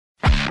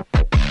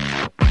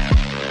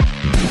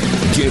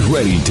Get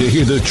ready to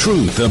hear the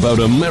truth about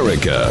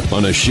America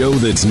on a show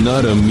that's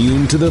not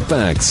immune to the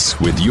facts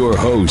with your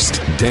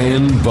host,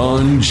 Dan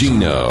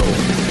Bongino.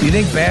 Do you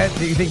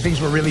think things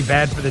were really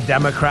bad for the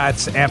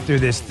Democrats after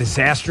this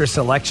disastrous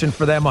election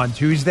for them on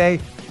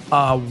Tuesday?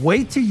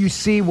 Wait till you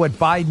see what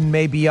Biden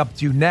may be up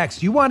to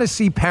next. You want to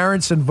see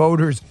parents and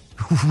voters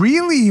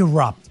really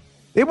erupt.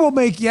 It will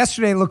make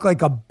yesterday look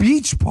like a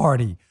beach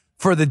party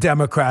for the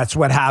Democrats,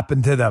 what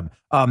happened to them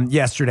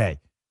yesterday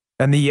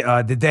and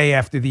the day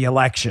after the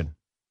election.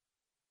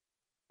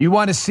 You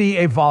want to see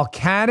a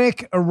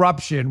volcanic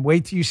eruption.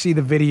 Wait till you see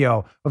the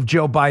video of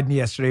Joe Biden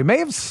yesterday. It may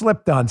have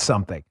slipped on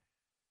something.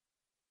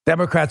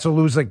 Democrats will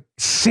lose like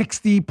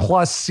 60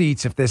 plus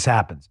seats if this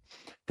happens.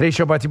 Today's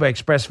show brought to you by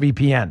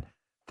ExpressVPN.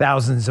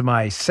 Thousands of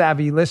my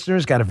savvy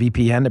listeners got a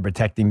VPN. They're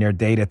protecting their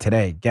data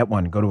today. Get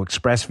one. Go to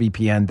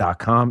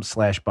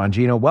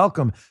expressvpn.com/Bongino.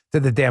 Welcome to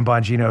the Dan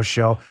Bongino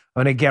Show.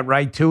 I'm going to get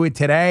right to it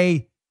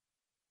today.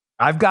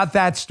 I've got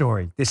that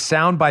story. This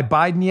sound by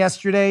Biden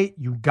yesterday,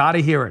 you got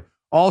to hear it.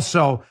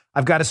 Also,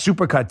 I've got a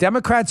supercut.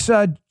 Democrats,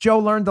 Joe,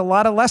 learned a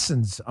lot of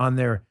lessons on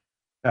their,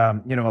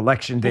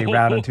 election day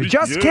route.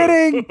 Just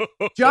kidding.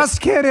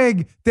 Just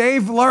kidding.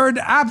 They've learned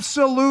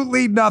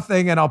absolutely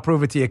nothing, and I'll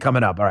prove it to you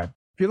coming up. All right.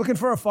 If you're looking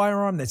for a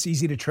firearm that's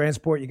easy to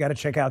transport, you got to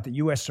check out the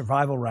U.S.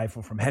 Survival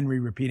Rifle from Henry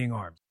Repeating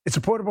Arms. It's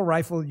a portable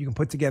rifle you can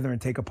put together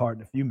and take apart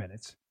in a few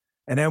minutes.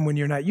 And then when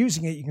you're not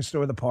using it, you can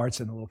store the parts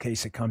in the little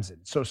case it comes in.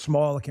 It's so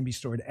small, it can be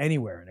stored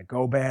anywhere, in a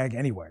go bag,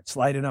 anywhere. It's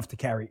light enough to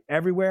carry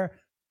everywhere.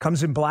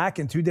 Comes in black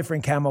and 2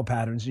 different camo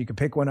patterns. You can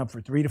pick one up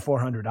for $300 to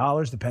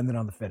 $400, depending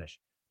on the finish.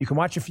 You can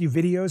watch a few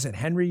videos at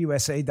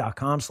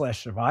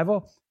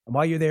henryusa.com/survival. And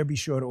while you're there, be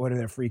sure to order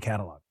their free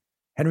catalog.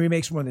 Henry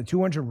makes more than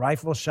 200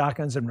 rifles,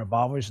 shotguns, and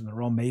revolvers, and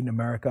they're all made in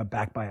America,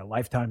 backed by a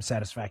lifetime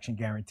satisfaction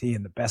guarantee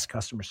and the best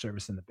customer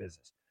service in the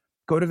business.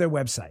 Go to their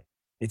website.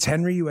 It's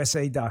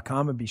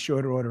henryusa.com, and be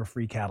sure to order a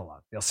free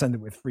catalog. They'll send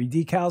it with free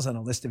decals and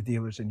a list of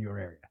dealers in your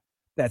area.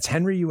 That's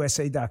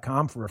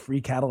henryusa.com for a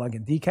free catalog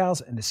and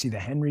decals and to see the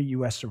Henry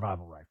U.S.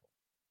 Survival Rifle.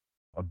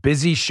 A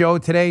busy show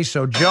today,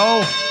 so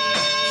Joe,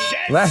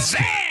 let's...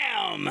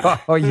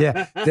 Oh,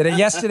 yeah.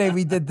 Yesterday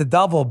we did the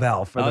double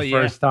bell for the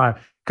first time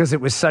because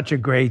it was such a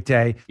great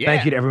day. Yeah.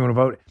 Thank you to everyone who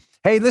voted.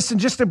 Hey, listen,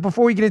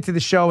 before we get into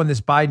the show and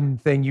this Biden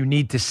thing you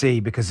need to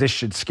see, because this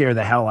should scare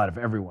the hell out of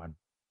everyone.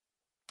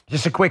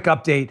 Just a quick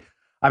update.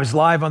 I was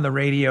live on the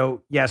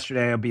radio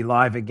yesterday. I'll be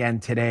live again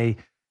today.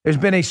 There's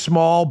been a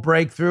small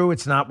breakthrough.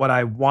 It's not what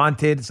I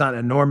wanted. It's not an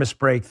enormous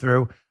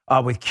breakthrough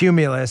with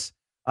Cumulus.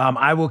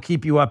 I will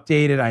keep you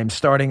updated. I am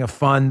starting a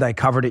fund. I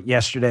covered it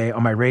yesterday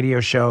on my radio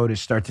show to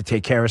start to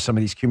take care of some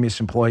of these Cumulus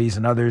employees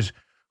and others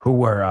who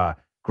were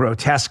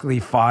grotesquely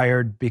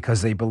fired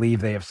because they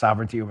believe they have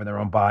sovereignty over their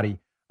own body.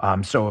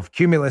 So if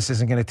Cumulus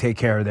isn't going to take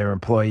care of their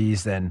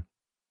employees, then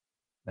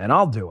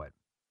I'll do it.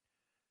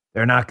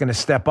 They're not going to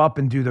step up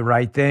and do the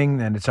right thing,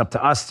 then it's up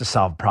to us to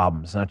solve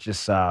problems, not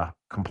just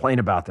complain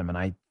about them. And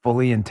I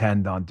fully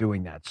intend on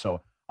doing that. So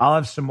I'll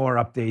have some more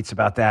updates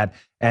about that.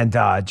 And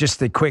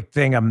just a quick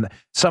thing,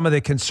 some of the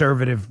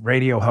conservative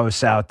radio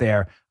hosts out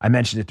there, I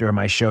mentioned it during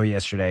my show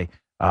yesterday.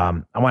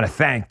 I want to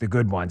thank the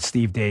good ones,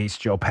 Steve Deace,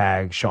 Joe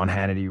Pag, Sean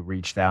Hannity, who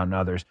reached out, and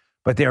others.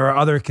 But there are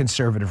other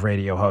conservative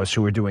radio hosts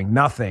who are doing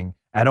nothing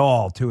at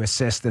all to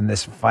assist in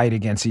this fight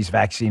against these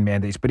vaccine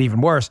mandates. But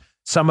even worse,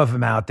 some of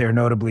them out there,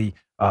 notably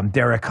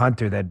Derek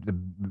Hunter,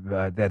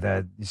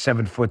 that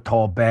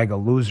 7-foot-tall bag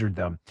of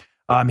loserdom.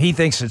 He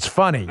thinks it's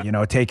funny,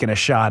 taking a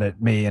shot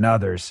at me and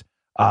others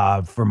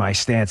for my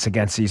stance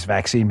against these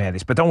vaccine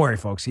mandates. But don't worry,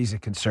 folks, he's a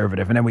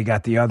conservative. And then we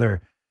got the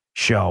other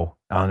show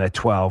on at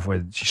 12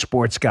 where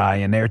Sports Guy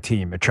and their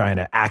team are trying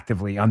to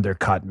actively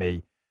undercut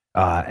me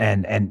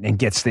and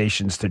get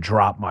stations to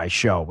drop my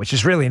show, which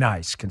is really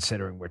nice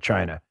considering we're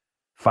trying to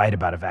fight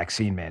about a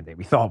vaccine mandate.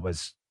 We thought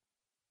was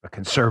a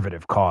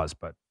conservative cause,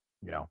 but,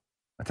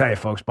 I'll tell you,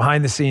 folks,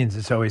 behind the scenes,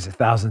 it's always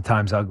 1,000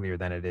 times uglier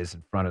than it is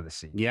in front of the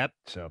scene. Yep.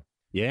 So,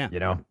 yeah.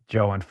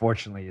 Joe,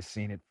 unfortunately, has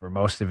seen it for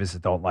most of his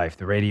adult life.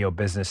 The radio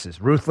business is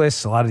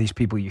ruthless. A lot of these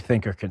people you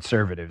think are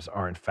conservatives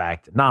are, in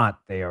fact, not.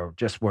 They are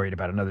just worried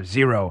about another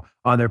zero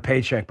on their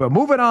paycheck. But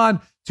moving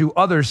on to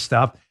other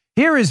stuff.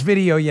 Here is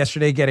video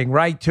yesterday, getting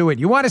right to it.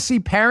 You want to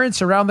see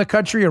parents around the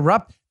country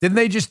erupt? Didn't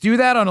they just do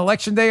that on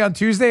Election Day on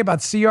Tuesday about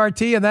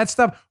CRT and that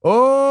stuff?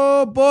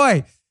 Oh,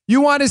 boy. You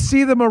want to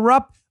see them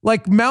erupt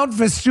like Mount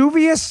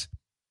Vesuvius?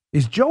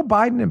 Is Joe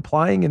Biden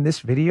implying in this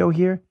video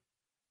here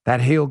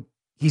that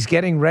he's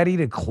getting ready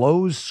to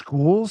close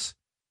schools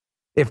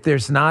if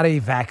there's not a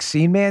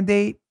vaccine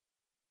mandate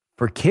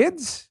for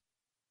kids?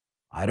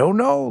 I don't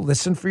know.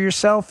 Listen for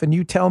yourself and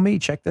you tell me.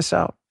 Check this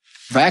out.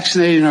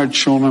 Vaccinating our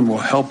children will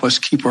help us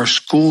keep our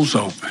schools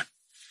open,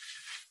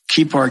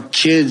 keep our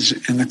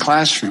kids in the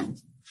classroom,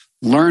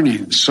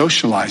 learning,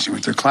 socializing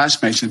with their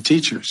classmates and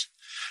teachers.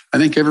 I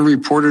think every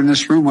reporter in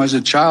this room who has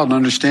a child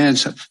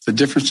understands the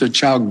difference of a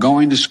child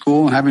going to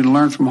school and having to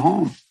learn from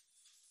home.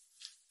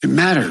 It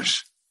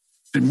matters.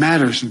 It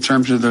matters in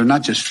terms of their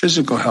not just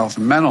physical health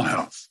and mental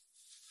health.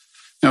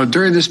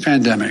 During this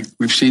pandemic,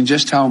 we've seen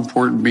just how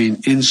important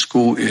being in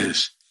school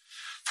is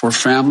for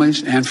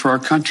families and for our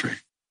country.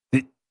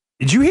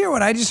 Did you hear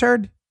what I just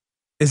heard?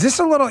 Is this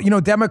a little,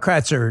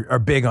 Democrats are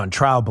big on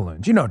trial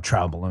balloons. You know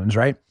trial balloons,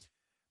 right?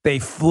 They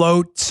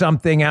float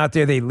something out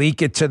there, they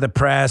leak it to the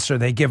press, or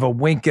they give a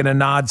wink and a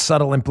nod,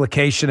 subtle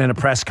implication in a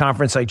press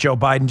conference like Joe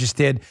Biden just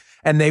did,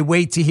 and they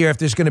wait to hear if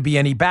there's going to be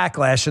any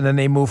backlash, and then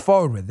they move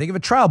forward with it. They give a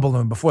trial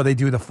balloon before they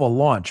do the full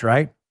launch,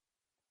 right?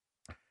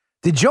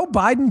 Did Joe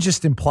Biden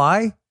just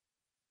imply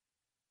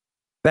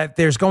that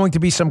there's going to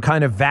be some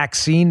kind of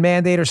vaccine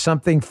mandate or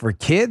something for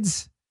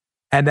kids,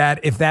 and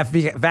that if that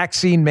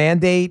vaccine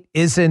mandate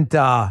isn't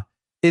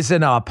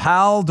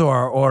upheld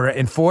or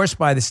enforced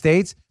by the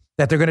states,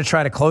 that they're going to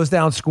try to close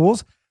down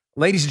schools?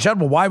 Ladies and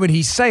gentlemen, why would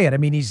he say it? I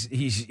mean,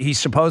 he's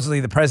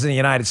supposedly the president of the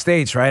United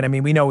States, right? I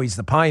mean, we know he's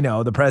the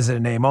Pino, the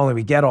president name only.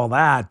 We get all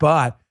that,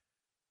 but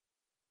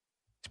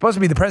he's supposed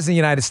to be the president of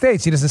the United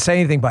States. He doesn't say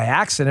anything by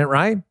accident,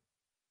 right?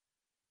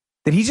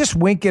 Did he just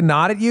wink and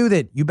nod at you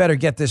that you better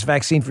get this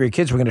vaccine for your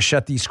kids? We're going to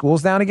shut these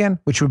schools down again,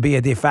 which would be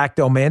a de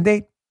facto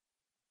mandate?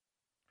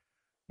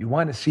 You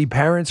want to see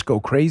parents go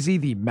crazy?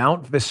 The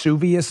Mount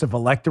Vesuvius of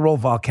electoral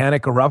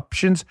volcanic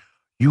eruptions?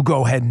 You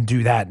go ahead and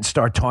do that and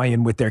start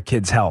toying with their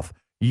kids' health.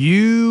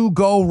 You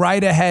go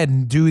right ahead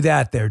and do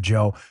that there,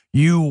 Joe.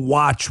 You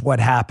watch what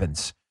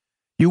happens.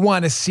 You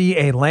want to see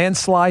a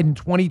landslide in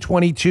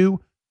 2022?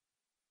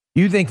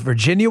 You think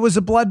Virginia was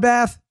a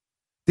bloodbath?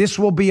 This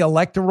will be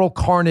electoral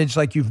carnage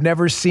like you've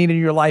never seen in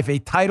your life. A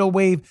tidal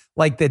wave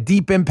like the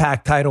Deep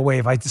Impact tidal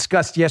wave I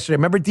discussed yesterday.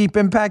 Remember Deep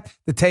Impact,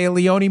 the Téa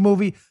Leoni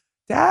movie?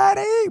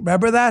 Daddy,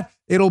 remember that?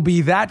 It'll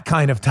be that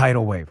kind of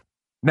tidal wave.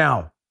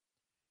 Now,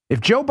 if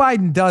Joe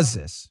Biden does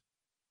this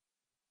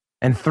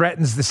and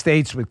threatens the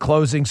states with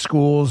closing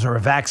schools or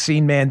a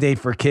vaccine mandate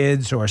for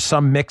kids or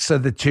some mix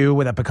of the two,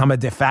 will that become a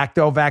de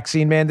facto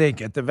vaccine mandate?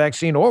 Get the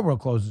vaccine or we'll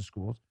close the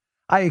schools.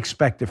 I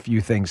expect a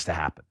few things to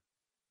happen.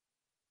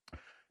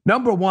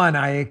 Number one,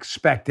 I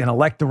expect an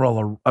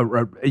electoral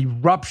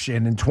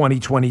eruption in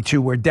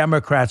 2022 where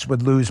Democrats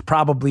would lose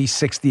probably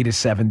 60 to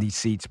 70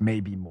 seats,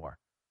 maybe more.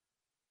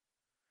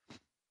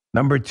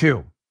 Number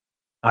two,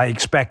 I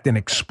expect an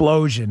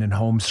explosion in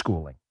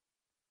homeschooling,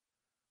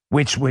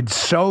 which would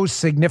so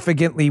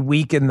significantly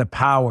weaken the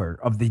power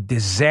of the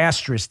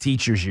disastrous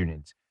teachers'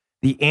 unions,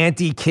 the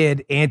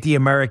anti-kid,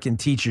 anti-American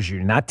teachers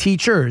union, not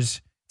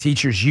teachers,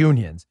 teachers'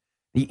 unions,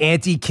 the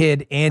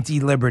anti-kid,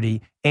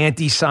 anti-liberty,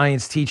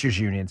 anti-science teachers'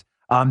 unions.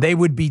 They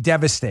would be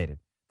devastated.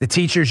 The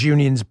teachers'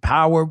 unions'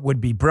 power would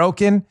be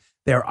broken.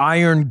 Their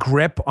iron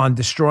grip on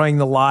destroying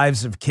the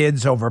lives of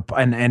kids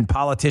and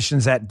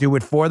politicians that do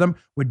it for them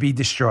would be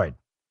destroyed.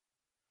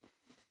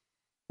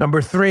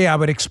 Number three, I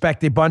would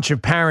expect a bunch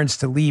of parents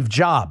to leave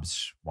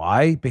jobs.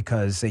 Why?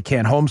 Because they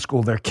can't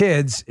homeschool their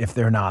kids if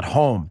they're not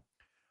home.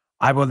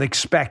 I would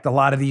expect a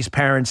lot of these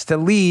parents to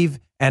leave,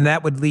 and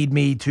that would lead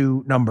me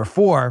to number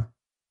four.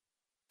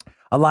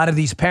 A lot of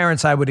these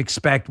parents, I would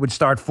expect, would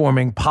start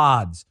forming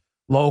pods,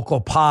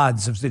 local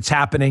pods. It's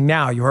happening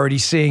now. You're already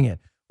seeing it,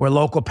 where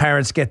local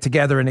parents get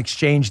together and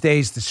exchange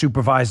days to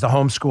supervise the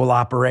homeschool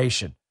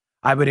operation.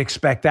 I would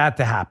expect that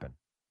to happen.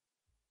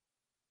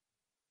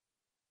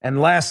 And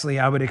lastly,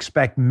 I would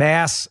expect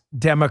mass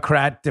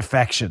Democrat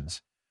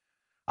defections.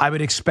 I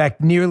would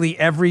expect nearly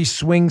every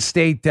swing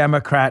state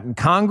Democrat in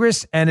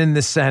Congress and in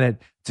the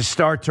Senate to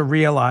start to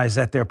realize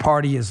that their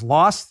party is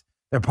lost.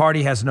 Their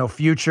party has no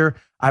future.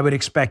 I would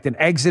expect an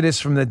exodus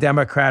from the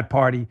Democrat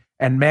Party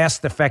and mass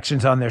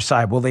defections on their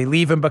side. Will they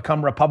leave and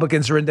become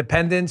Republicans or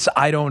independents?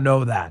 I don't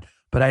know that.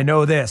 But I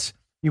know this.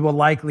 You will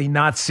likely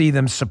not see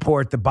them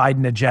support the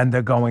Biden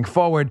agenda going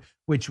forward,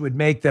 which would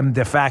make them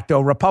de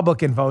facto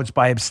Republican votes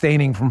by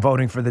abstaining from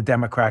voting for the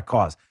Democrat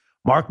cause.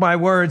 Mark my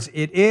words,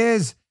 it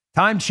is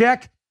time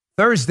check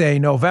Thursday,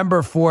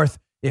 November 4th.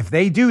 If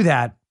they do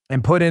that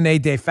and put in a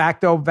de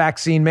facto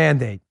vaccine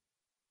mandate,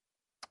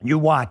 you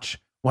watch.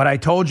 What I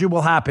told you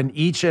will happen.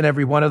 Each and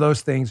every one of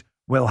those things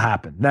will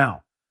happen.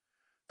 Now,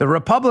 the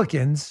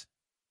Republicans,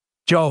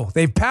 Joe,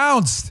 they've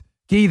pounced.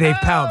 Gee, they've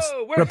pounced.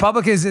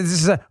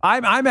 Republicans,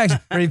 I'm actually,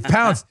 they've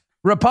pounced.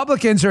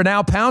 Republicans are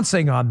now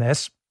pouncing on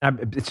this.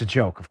 It's a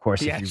joke, of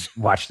course, if you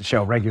watch the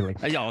show regularly.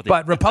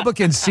 But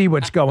Republicans see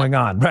what's going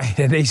on, right?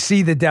 And they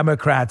see the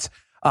Democrats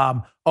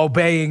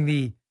obeying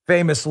the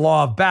famous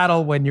law of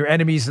battle. When your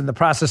enemy's in the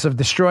process of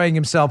destroying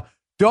himself,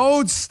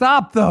 don't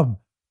stop them.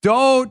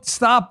 Don't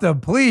stop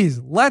them. Please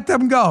let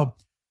them go.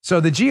 So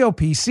the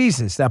GOP sees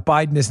this, that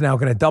Biden is now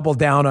going to double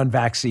down on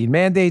vaccine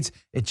mandates.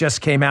 It just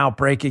came out,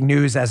 breaking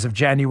news as of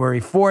January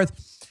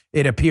 4th.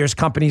 It appears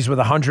companies with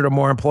 100 or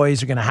more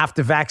employees are going to have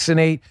to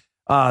vaccinate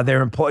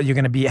their employees. You're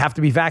going to have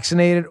to be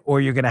vaccinated,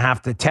 or you're going to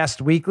have to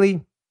test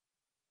weekly.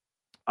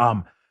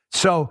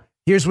 So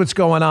here's what's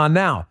going on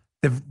now.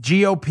 The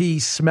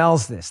GOP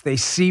smells this. They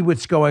see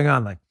what's going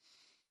on. Like,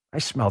 I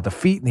smell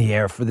defeat in the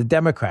air for the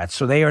Democrats.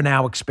 So they are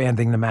now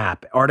expanding the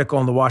map. Article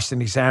in the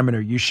Washington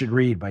Examiner you should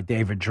read by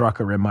David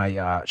Drucker in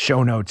my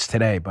show notes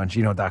today,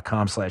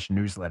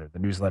 Bongino.com/newsletter. The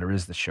newsletter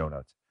is the show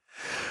notes.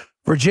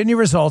 Virginia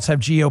results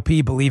have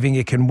GOP believing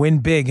it can win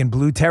big in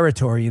blue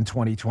territory in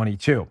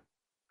 2022.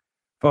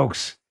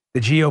 Folks, The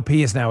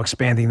GOP is now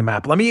expanding the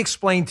map. Let me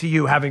explain to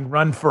you, having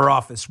run for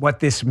office, what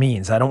this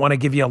means. I don't want to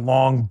give you a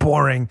long,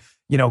 boring,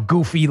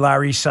 goofy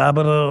Larry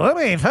Sabato. Let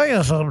me tell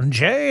you something,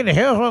 Jane.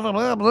 Here's what the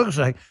map looks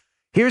like.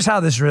 Here's how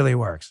this really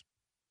works.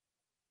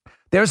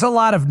 There's a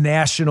lot of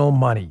national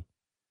money.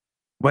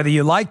 Whether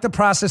you like the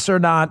process or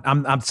not,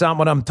 it's not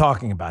what I'm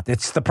talking about.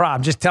 It's the problem.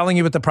 I'm just telling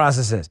you what the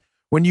process is.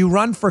 When you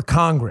run for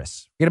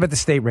Congress, forget about the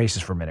state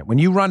races for a minute. When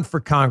you run for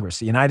Congress,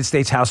 the United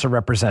States House of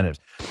Representatives,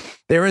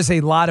 there is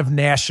a lot of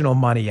national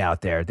money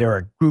out there. There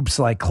are groups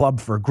like Club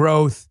for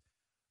Growth,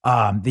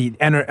 the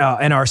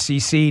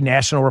NRCC,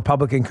 National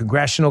Republican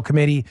Congressional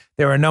Committee.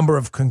 There are a number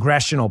of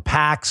congressional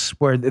PACs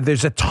where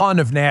there's a ton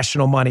of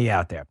national money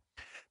out there.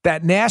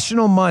 That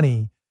national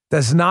money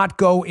does not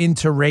go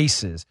into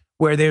races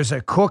where there's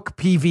a Cook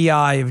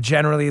PVI of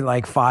generally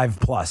like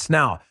 5+.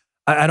 Now,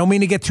 I don't mean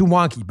to get too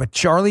wonky, but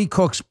Charlie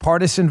Cook's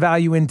partisan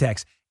value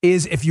index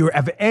is, if you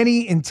have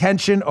any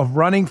intention of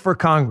running for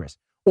Congress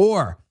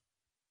or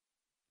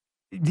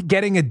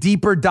getting a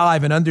deeper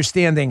dive and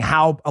understanding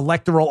how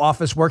electoral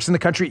office works in the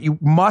country, you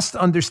must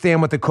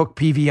understand what the Cook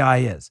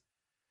PVI is.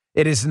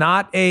 It is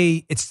not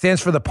it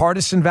stands for the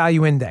partisan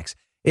value index.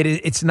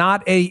 It's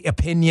not a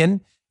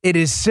opinion. It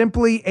is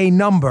simply a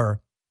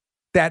number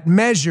that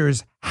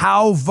measures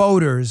how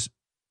voters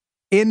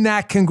in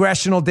that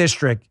congressional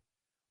district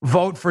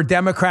vote for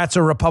Democrats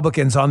or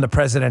Republicans on the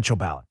presidential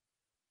ballot.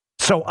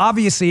 So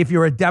obviously, if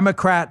you're a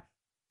Democrat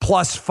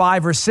plus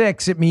 5 or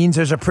 6, it means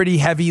there's a pretty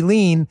heavy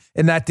lean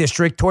in that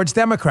district towards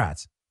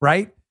Democrats,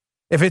 right?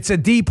 If it's a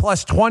D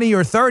plus 20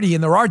 or 30,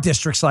 and there are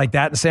districts like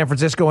that in San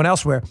Francisco and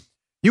elsewhere,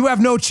 you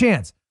have no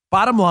chance.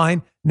 Bottom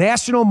line,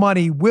 national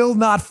money will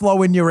not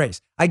flow in your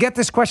race. I get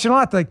this question a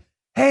lot, like,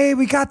 hey,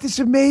 we got this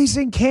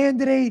amazing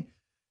candidate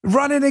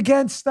running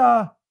against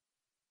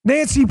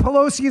Nancy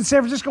Pelosi in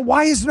San Francisco.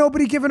 Why is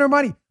nobody giving her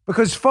money?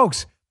 Because,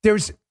 folks,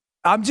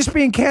 I'm just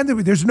being candid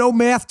with you, there's no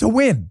math to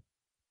win.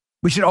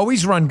 We should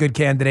always run good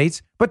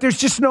candidates, but there's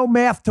just no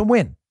math to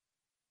win.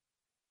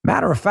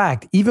 Matter of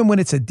fact, even when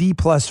it's a D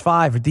plus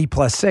 5 or D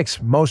plus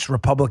 6, most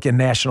Republican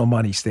national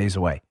money stays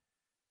away.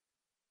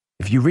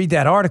 If you read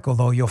that article,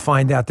 though, you'll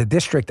find out the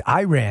district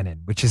I ran in,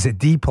 which is a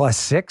D plus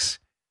 6,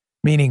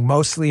 meaning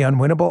mostly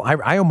unwinnable.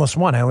 I almost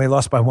won. I only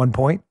lost by 1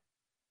 point.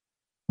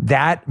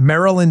 That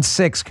Maryland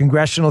 6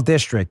 congressional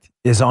district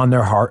is on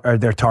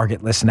their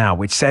target list now,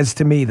 which says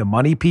to me the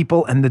money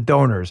people and the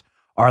donors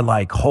are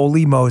like,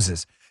 holy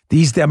Moses.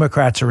 These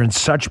Democrats are in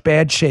such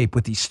bad shape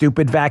with these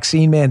stupid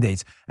vaccine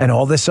mandates and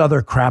all this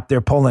other crap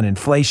they're pulling,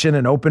 inflation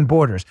and open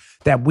borders,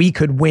 that we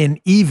could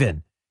win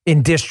even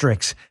in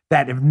districts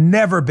that have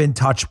never been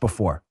touched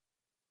before.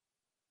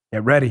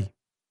 Get ready.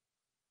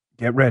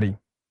 Get ready.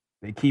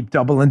 They keep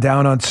doubling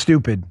down on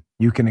stupid.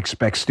 You can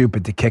expect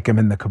stupid to kick them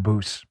in the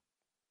caboose.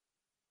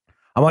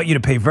 I want you to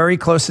pay very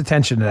close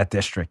attention to that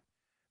district.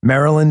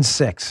 Maryland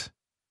 6.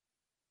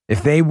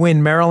 If they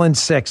win Maryland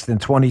 6th in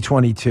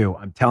 2022,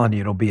 I'm telling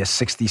you, it'll be a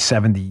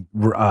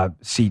 60-70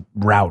 seat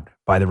rout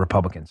by the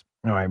Republicans.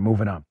 All right,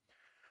 moving on.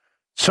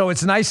 So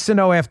it's nice to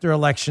know after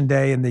Election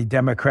Day and the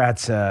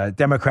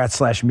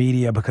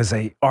Democrats/media, because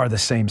they are the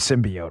same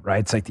symbiote, right?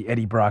 It's like the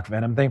Eddie Brock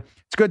Venom thing.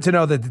 It's good to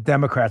know that the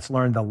Democrats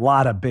learned a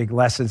lot of big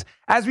lessons.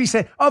 As we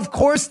said, of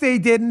course they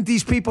didn't.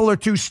 These people are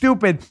too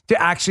stupid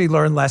to actually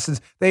learn lessons.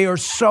 They are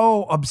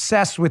so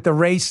obsessed with the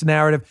race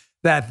narrative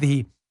that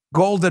the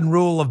golden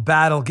rule of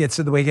battle gets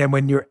in the way. Again,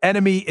 when your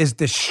enemy is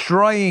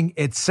destroying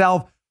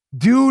itself,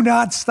 do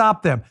not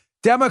stop them.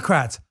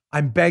 Democrats,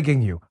 I'm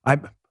begging you. I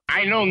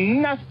know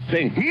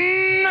nothing.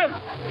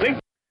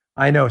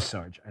 I know,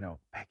 Sarge. I know.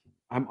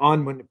 I'm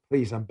on when,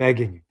 please, I'm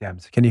begging you,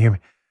 Dems. Can you hear me?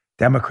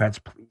 Democrats,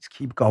 please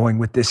keep going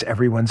with this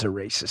everyone's a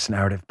racist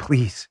narrative.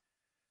 Please.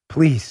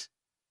 Please.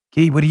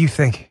 Key, what do you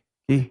think?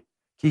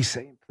 Key's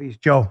saying, please.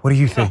 Joe, what do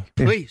you think?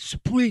 No, please.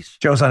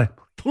 Joe's on it.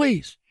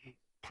 Please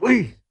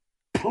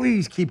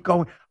keep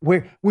going.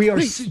 We are,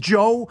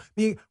 Joe,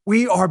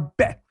 we are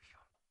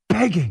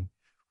begging.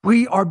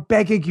 We are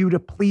begging you to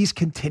please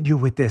continue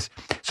with this.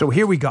 So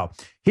here we go.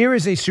 Here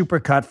is a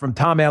supercut from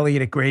Tom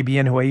Elliott at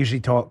Grabien, who I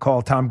usually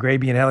call Tom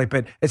Grabien Elliott,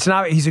 but it's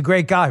not. He's a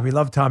great guy. We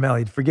love Tom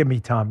Elliott. Forgive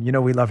me, Tom. You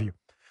know we love you.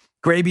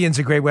 Grabien's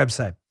a great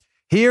website.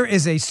 Here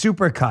is a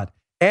supercut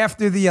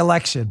after the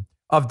election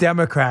of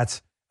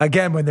Democrats.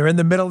 Again, when they're in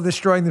the middle of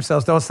destroying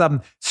themselves, don't stop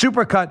them.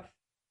 Supercut.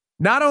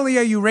 Not only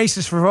are you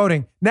racist for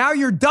voting, now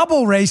you're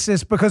double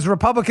racist because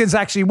Republicans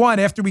actually won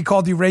after we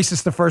called you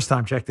racist the first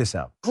time. Check this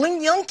out.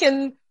 Glenn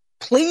Youngkin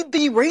played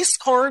the race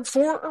card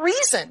for a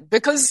reason,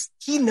 because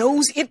he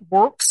knows it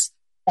works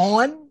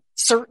on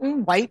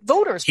certain white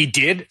voters. He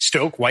did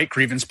stoke white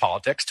grievance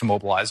politics to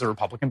mobilize the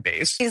Republican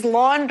base. He's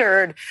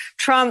laundered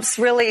Trump's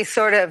really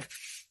sort of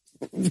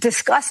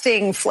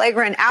disgusting,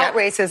 flagrant out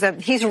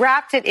racism. He's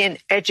wrapped it in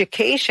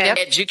education.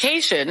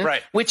 Education,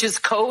 right, which is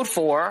code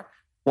for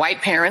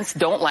white parents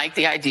don't like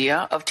the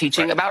idea of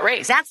teaching about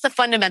race. That's the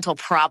fundamental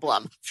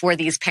problem for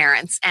these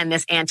parents and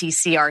this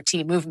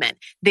anti-CRT movement.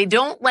 They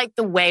don't like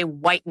the way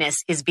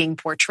whiteness is being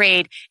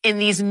portrayed in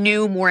these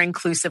new, more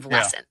inclusive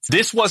lessons.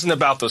 This wasn't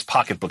about those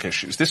pocketbook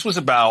issues. This was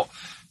about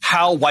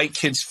how white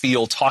kids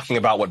feel talking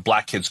about what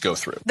black kids go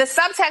through. The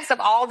subtext of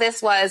all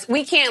this was,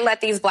 we can't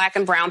let these black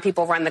and brown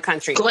people run the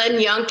country. Glenn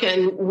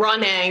Youngkin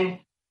running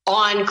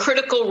on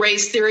critical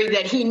race theory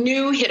that he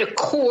knew hit a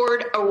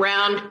chord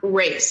around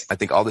race. I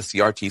think all the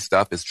CRT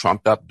stuff is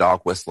trumped up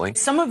dog whistling.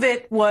 Some of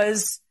it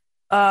was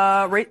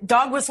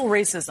dog whistle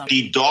racism.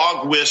 The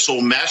dog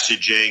whistle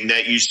messaging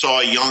that you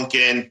saw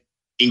Youngkin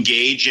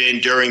engage in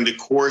during the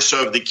course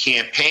of the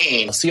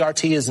campaign.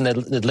 CRT is in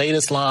the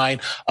latest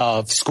line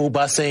of school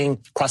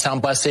busing,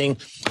 crosstown busing,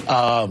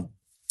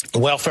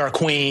 welfare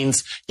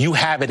queens. You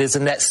have it. It's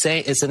in that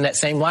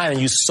same line,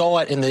 and you saw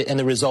it in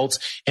the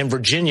results in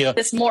Virginia.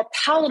 This more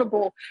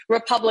palatable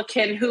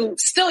Republican who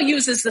still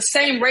uses the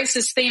same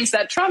racist themes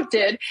that Trump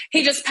did.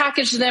 He just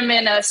packaged them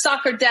in a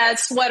soccer dad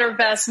sweater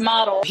vest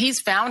model. He's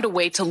found a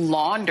way to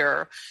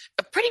launder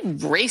a pretty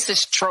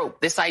racist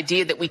trope, this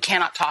idea that we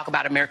cannot talk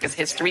about America's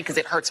history because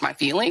it hurts my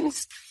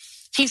feelings.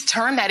 He's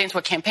turned that into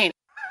a campaign.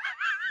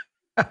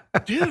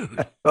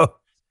 Dude.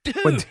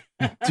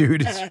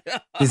 Dude,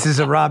 this is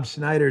a Rob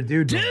Schneider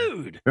dude.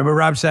 Remember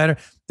Rob Schneider?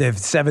 They have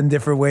 7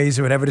 different ways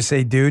or whatever to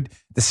say dude.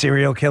 The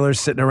serial killer's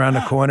sitting around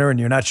the corner and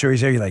you're not sure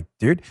he's there. You're like,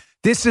 dude,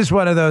 this is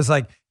one of those,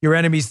 like, your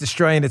enemy's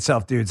destroying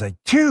itself, dude. It's like,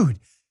 dude,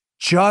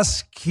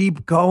 just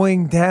keep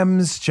going,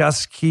 Dems.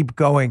 Just keep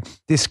going.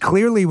 This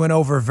clearly went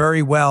over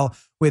very well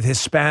with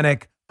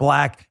Hispanic,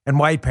 black, and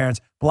white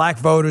parents. Black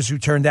voters who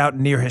turned out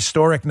in near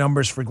historic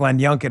numbers for Glenn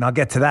Youngkin. I'll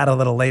get to that a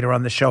little later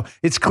on the show.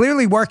 It's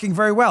clearly working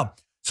very well.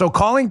 So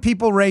calling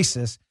people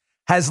racist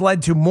has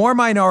led to more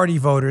minority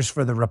voters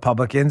for the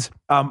Republicans,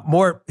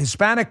 more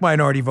Hispanic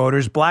minority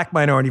voters, black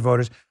minority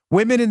voters,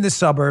 women in the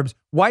suburbs,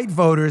 white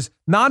voters,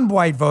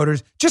 non-white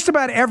voters, just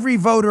about every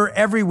voter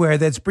everywhere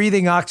that's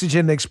breathing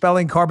oxygen and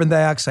expelling carbon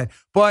dioxide.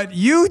 But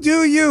you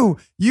do you.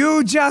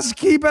 You just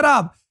keep it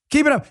up.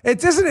 Keep it up.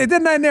 It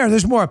didn't end there.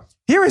 There's more.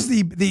 Here is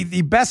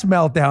the best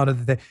meltdown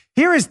of the day.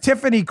 Here is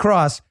Tiffany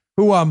Cross,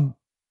 who,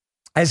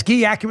 as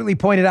Guy accurately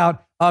pointed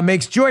out,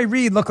 makes Joy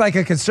Reid look like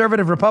a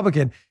conservative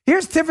Republican.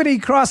 Here's Tiffany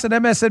Cross on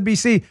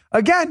MSNBC,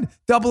 again,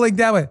 doubling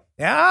down with,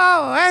 every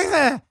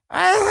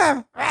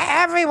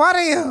one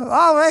of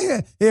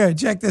you. Here,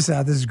 check this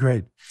out. This is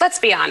great. Let's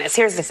be honest.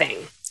 Here's the thing.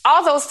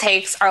 All those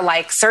takes are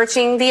like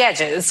searching the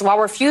edges while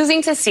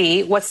refusing to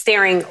see what's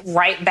staring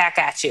right back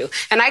at you.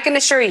 And I can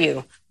assure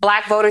you,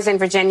 black voters in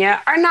Virginia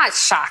are not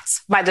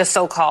shocked by the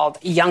so-called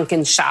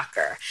Youngkin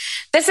shocker.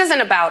 This isn't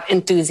about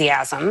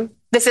enthusiasm.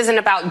 This isn't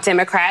about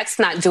Democrats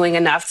not doing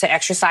enough to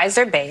exercise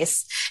their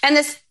base. And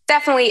this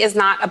definitely is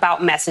not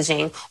about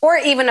messaging or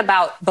even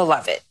about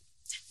beloved.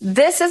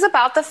 This is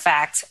about the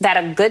fact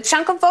that a good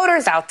chunk of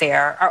voters out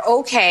there are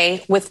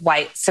okay with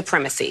white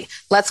supremacy.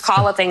 Let's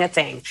call a thing a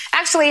thing.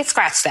 Actually,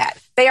 scratch that.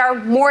 They are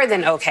more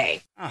than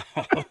okay.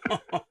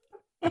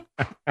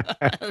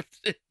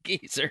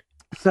 Geezer.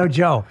 So,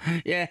 Joe,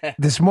 yeah.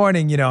 This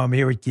morning, I'm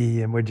here with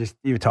Guy, and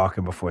you were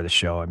talking before the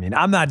show. I mean,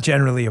 I'm not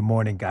generally a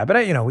morning guy, but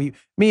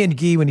me and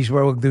Guy, when he's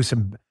where we'll do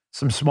some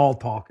small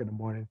talk in the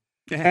morning.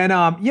 And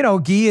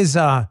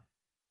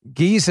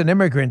Guy is an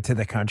immigrant to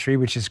the country,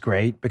 which is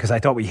great because I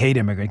thought we hate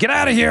immigrants. Get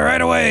out of here right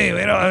away.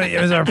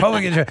 It was a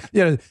Republican.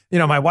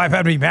 My wife had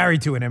to be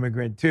married to an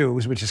immigrant too,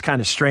 which is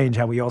kind of strange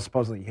how we all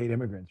supposedly hate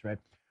immigrants, right?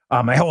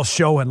 My whole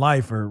show and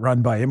life are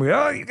run by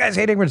immigrants. Oh, you guys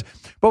hate immigrants.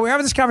 But we were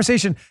having this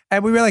conversation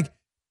and we were like,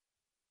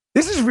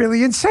 this is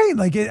really insane.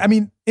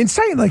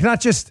 Insane. Like, not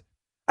just,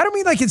 I don't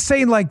mean like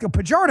insane like a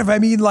pejorative. I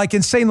mean like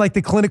insane like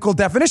the clinical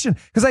definition.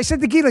 Because I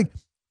said to Guy, like,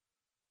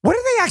 what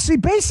are they actually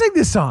basing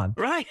this on?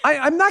 Right.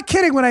 I'm not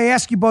kidding when I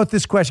ask you both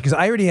this question, because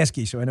I already asked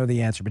you, so I know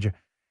the answer. But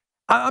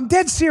I'm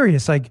dead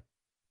serious. Like,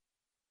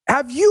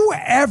 have you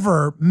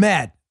ever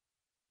met,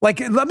 like,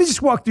 let me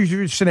just walk through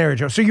your scenario,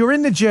 Joe. So you're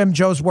in the gym,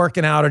 Joe's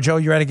working out, or Joe,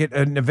 you're at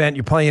an event,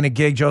 you're playing a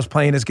gig, Joe's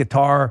playing his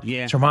guitar,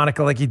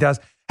 harmonica like he does.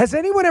 Has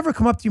anyone ever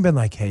come up to you and been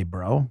like, hey,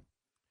 bro,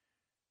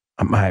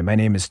 my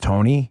name is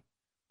Tony.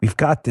 We've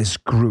got this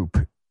group.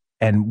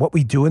 And what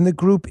we do in the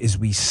group is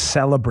we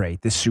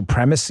celebrate the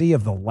supremacy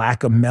of the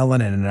lack of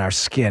melanin in our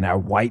skin, our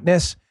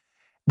whiteness.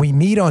 We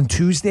meet on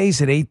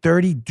Tuesdays at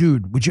 8:30.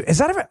 Dude, would you? Is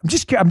that ever? I'm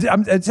just.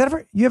 Is that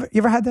ever? You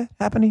ever had that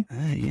happen to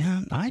you?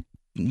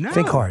 No.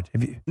 Think hard.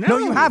 Have you? No,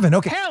 you haven't.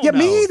 Okay. Hell Yeah, no.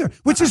 me either.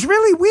 Which is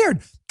really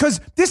weird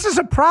because this is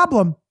a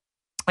problem.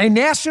 A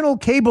national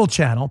cable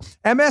channel,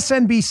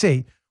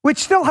 MSNBC, which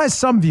still has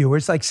some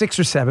viewers, like 6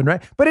 or 7,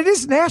 right? But it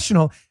is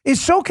national,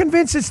 is so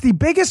convinced it's the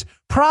biggest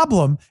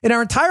problem in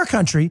our entire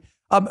country.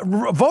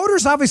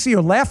 Voters obviously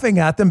are laughing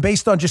at them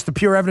based on just the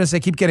pure evidence they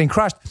keep getting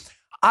crushed.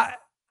 I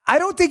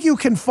don't think you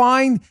can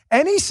find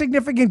any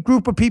significant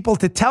group of people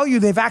to tell you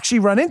they've actually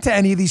run into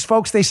any of these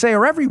folks they say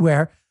are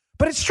everywhere.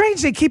 But it's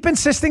strange they keep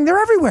insisting they're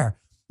everywhere.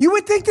 You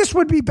would think this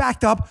would be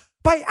backed up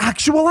by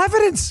actual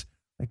evidence.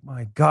 Like,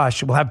 my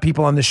gosh, we'll have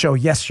people on the show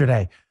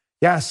yesterday.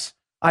 Yes,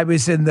 I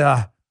was in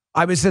the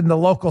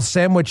local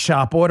sandwich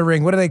shop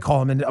ordering, what do they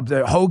call them?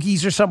 The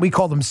hoagies or something? We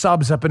call them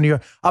subs up in New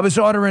York. I was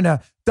ordering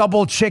a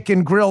double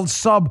chicken grilled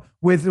sub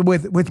with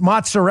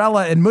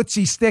mozzarella and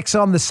mozzarella sticks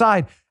on the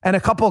side. And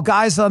a couple of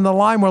guys on the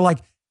line were like,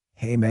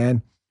 hey,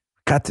 man,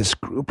 got this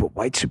group of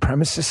white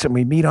supremacists and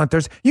we meet on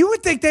Thursday. You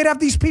would think they'd have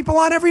these people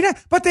on every day,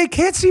 but they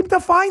can't seem to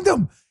find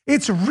them.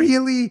 It's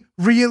really,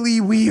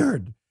 really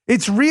weird.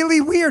 It's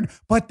really weird,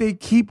 but they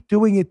keep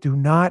doing it. Do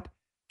not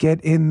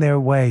get in their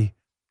way.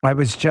 I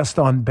was just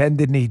on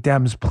Bended Knee.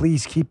 Dems,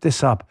 please keep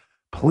this up.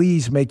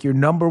 Please make your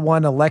number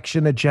one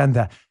election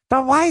agenda.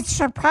 The white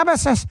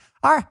supremacists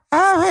are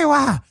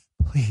everywhere.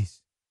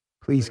 Please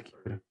keep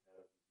it up.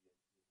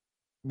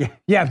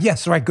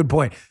 Yes, right, good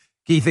point.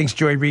 He thinks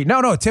Joy Reid.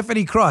 No,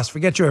 Tiffany Cross.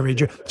 Forget Joy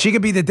Reid. She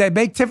could be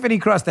make Tiffany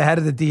Cross the head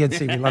of the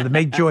DNC. We love to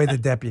make Joy the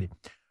deputy.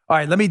 All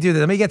right, let me do this.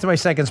 Let me get to my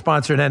second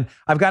sponsor, and then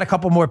I've got a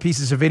couple more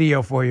pieces of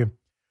video for you.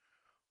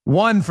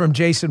 One from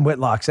Jason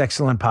Whitlock's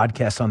excellent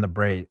podcast on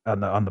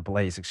the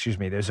Blaze. Excuse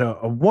me. There's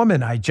a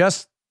woman I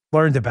just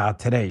learned about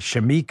today,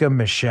 Shamika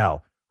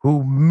Michelle,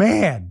 who,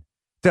 man,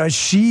 does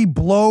she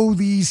blow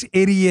these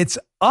idiots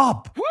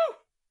up. Woo!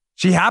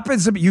 She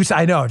happens to be,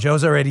 I know,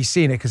 Joe's already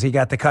seen it because he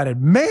got to cut it.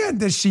 Man,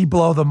 does she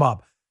blow them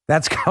up.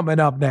 That's coming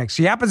up next.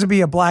 She happens to be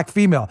a black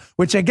female,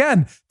 which,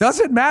 again,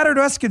 doesn't matter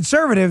to us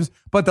conservatives,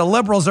 but the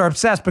liberals are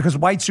obsessed because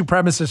white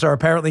supremacists are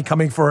apparently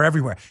coming for her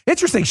everywhere.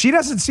 Interesting. She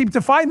doesn't seem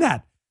to find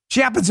that.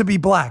 She happens to be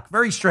black.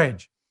 Very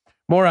strange.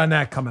 More on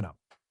that coming up.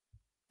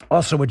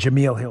 Also, a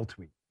Jameel Hill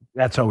tweet.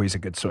 That's always a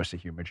good source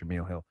of humor,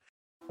 Jameel Hill.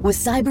 With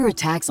cyber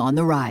attacks on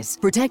the rise,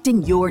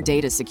 protecting your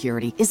data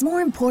security is more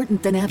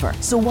important than ever.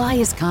 So why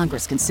is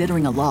Congress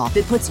considering a law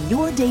that puts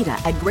your data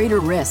at greater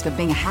risk of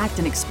being hacked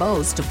and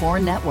exposed to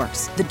foreign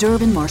networks? The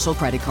Durbin-Marshall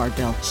credit card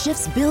bill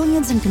shifts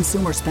billions in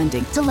consumer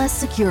spending to less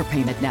secure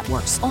payment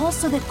networks, all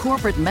so that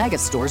corporate mega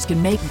stores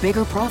can make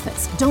bigger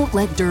profits. Don't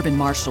let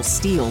Durbin-Marshall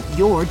steal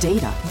your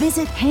data.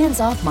 Visit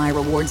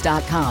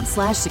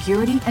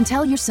handsoffmyrewards.com/security and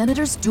tell your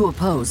senators to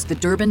oppose the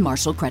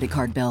Durbin-Marshall credit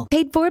card bill.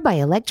 Paid for by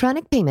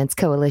Electronic Payments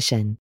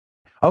Coalition.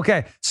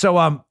 Okay,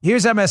 so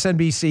here's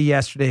MSNBC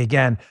yesterday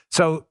again.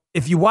 So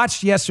if you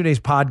watched yesterday's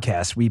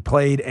podcast, we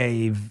played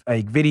a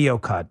video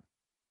cut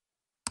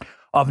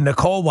of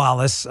Nicole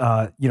Wallace,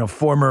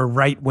 former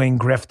right-wing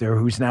grifter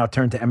who's now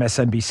turned to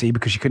MSNBC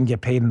because she couldn't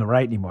get paid in the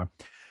right anymore.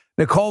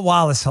 Nicole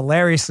Wallace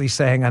hilariously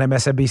saying on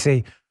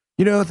MSNBC,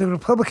 the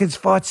Republicans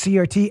fought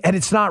CRT and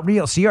it's not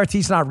real.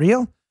 CRT's not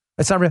real?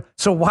 It's not real.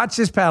 So watch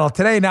this panel.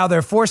 Today, now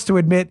they're forced to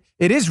admit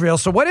it is real.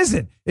 So what is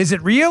it? Is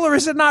it real or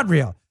is it not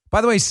real? By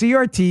the way,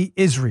 CRT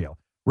is real.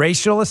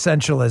 Racial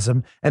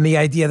essentialism and the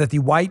idea that the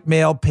white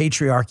male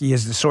patriarchy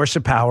is the source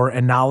of power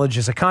and knowledge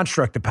is a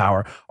construct of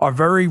power are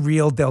very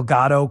real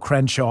Delgado,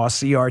 Crenshaw,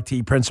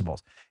 CRT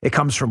principles. It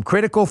comes from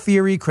critical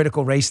theory,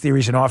 critical race theory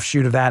is an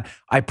offshoot of that.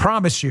 I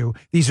promise you,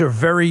 these are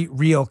very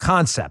real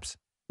concepts.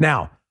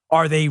 Now,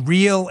 are they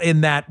real in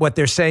that what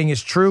they're saying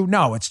is true?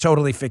 No, it's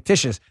totally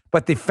fictitious.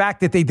 But the fact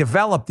that they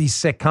develop these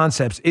sick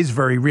concepts is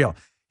very real.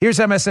 Here's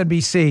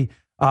MSNBC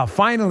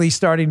finally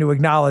starting to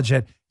acknowledge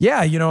it.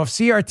 Yeah, if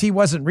CRT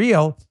wasn't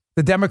real,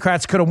 the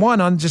Democrats could have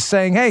won on just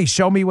saying, hey,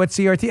 show me what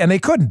CRT, and they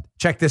couldn't.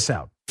 Check this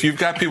out. If you've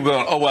got people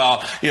going, oh,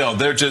 well,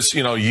 they're just,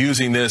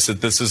 using this, that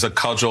this is a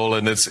cudgel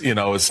and it's,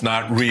 it's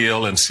not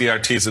real and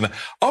CRTs. And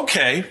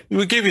okay,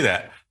 we give you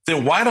that.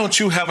 Then why don't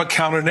you have a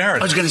counter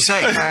narrative? I was going to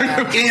say,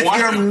 if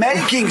you're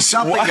making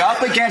something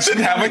up against then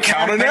have a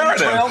counter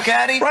narrative.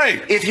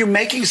 Right. If you're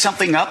making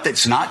something up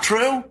that's not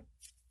true,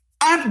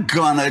 I'm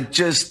gonna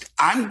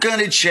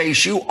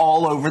chase you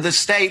all over the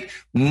state,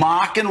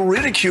 mock and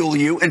ridicule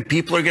you, and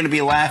people are going to be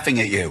laughing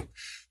at you.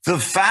 The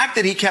fact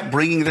that he kept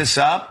bringing this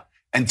up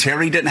and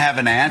Terry didn't have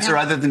an answer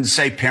other than to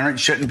say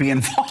parents shouldn't be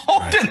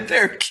involved in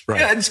their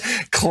kids'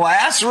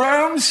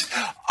 classrooms.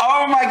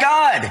 Oh my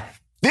God,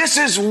 this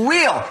is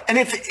real. And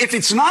if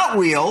it's not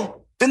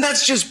real, then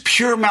that's just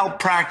pure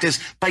malpractice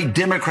by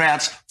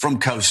Democrats from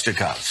coast to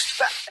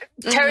coast.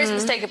 Terry's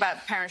mistake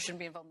about parents shouldn't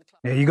be involved in the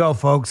class. There you go,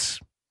 folks.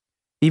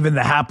 Even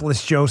the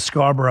hapless Joe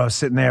Scarborough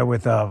sitting there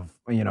with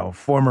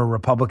former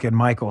Republican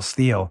Michael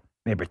Steele,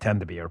 may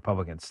pretend to be a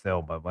Republican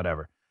still, but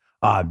whatever.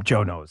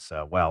 Joe knows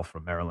well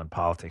from Maryland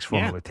politics,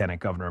 former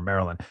lieutenant governor of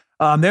Maryland.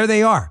 There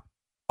they are,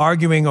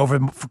 arguing over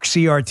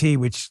CRT,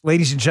 which,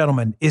 ladies and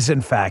gentlemen, is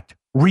in fact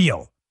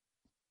real.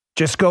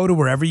 Just go to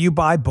wherever you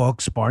buy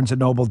books,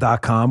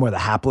 BarnesandNoble.com or the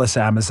hapless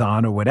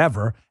Amazon or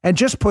whatever, and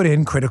just put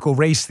in critical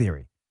race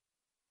theory.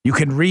 You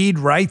can read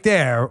right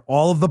there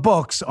all of the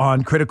books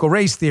on critical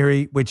race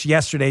theory, which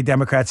yesterday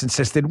Democrats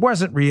insisted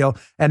wasn't real,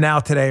 and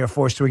now today are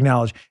forced to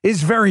acknowledge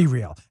is very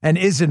real and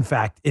is, in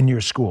fact, in your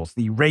schools,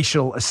 the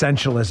racial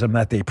essentialism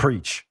that they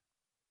preach.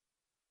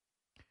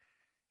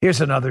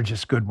 Here's another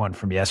just good one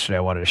from yesterday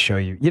I wanted to show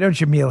you.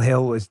 Jameel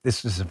Hill,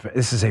 this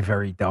is a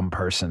very dumb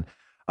person.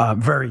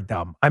 Very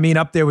dumb. I mean,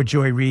 up there with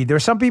Joy Reid. There are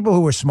some people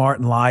who are smart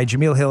and lie.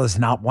 Jameel Hill is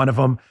not one of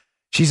them.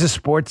 She's a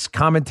sports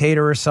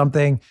commentator or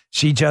something.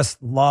 She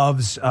just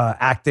loves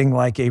acting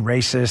like a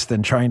racist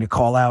and trying to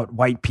call out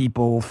white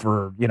people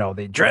for,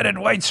 the dreaded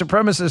white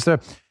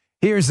supremacists.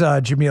 Here's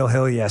Jameel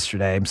Hill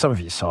yesterday. Some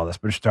of you saw this,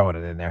 but just throwing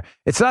it in there.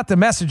 It's not the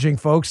messaging,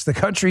 folks. The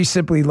country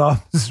simply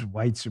loves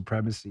white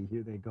supremacy.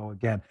 Here they go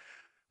again.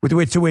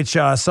 To which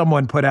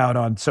someone put out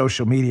on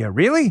social media,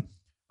 really?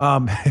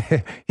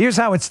 Here's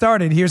how it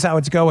started. Here's how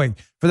it's going.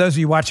 For those of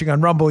you watching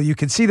on Rumble, you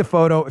can see the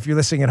photo. If you're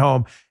listening at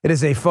home, it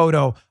is a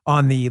photo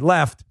on the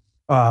left.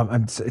 I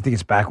think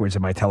it's backwards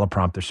in my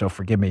teleprompter, so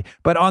forgive me.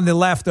 But on the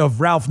left of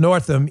Ralph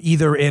Northam,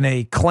 either in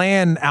a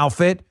Klan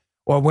outfit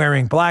or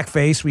wearing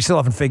blackface. We still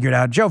haven't figured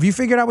out. Joe, have you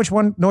figured out which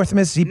one Northam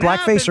is? Is he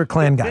blackface or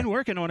Klan guy? Been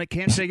working on it.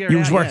 Can't figure it out. He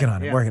was working yet.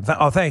 on it. Yeah. Working.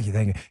 Oh, thank you.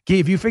 Guy,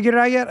 have you figured it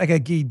out yet? I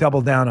got Guy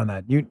double down on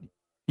that. You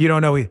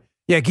don't know.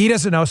 Yeah, Guy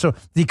doesn't know. So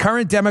the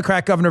current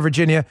Democrat governor of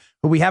Virginia,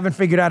 who we haven't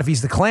figured out if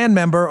he's the Klan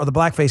member or the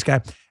blackface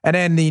guy, and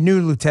then the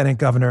new lieutenant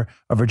governor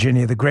of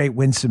Virginia, the great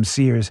Winsome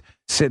Sears,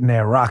 sitting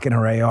there rocking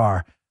her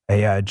AR,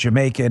 a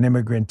Jamaican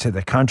immigrant to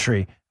the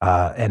country,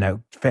 and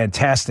a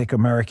fantastic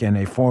American,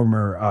 a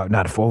former,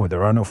 not a former,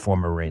 there are no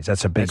former Marines.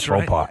 That's a big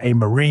faux pas. A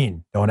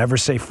Marine. Don't ever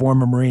say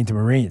former Marine to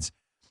Marines.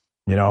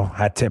 You know,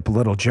 hat tip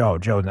little Joe.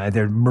 Joe,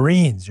 they're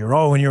Marines.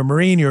 When you're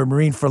a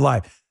Marine for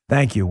life.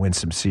 Thank you,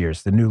 Winsome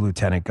Sears, the new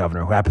lieutenant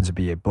governor, who happens to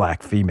be a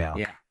black female,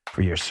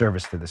 for your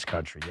service to this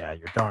country. Yeah,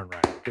 you're darn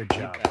right. Good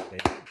job.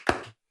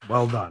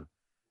 Well done.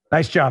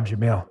 Nice job,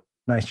 Jamil.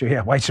 Nice job.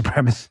 Yeah, white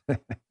supremacists. White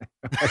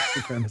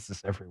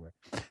supremacists everywhere.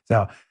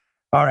 So,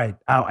 all right.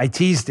 I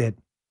teased it,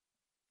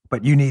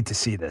 but you need to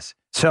see this.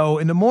 So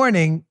in the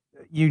morning,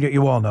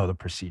 you all know the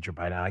procedure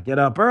by now. I get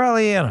up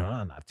early. I don't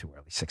know, not too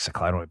early, 6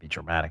 o'clock. I don't want to be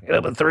dramatic. I get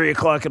up at 3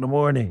 o'clock in the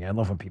morning. I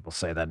love when people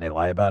say that and they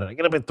lie about it. I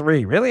get up at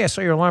 3. Really? I saw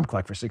your alarm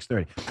clock for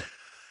 6:30.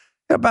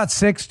 About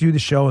 6, do the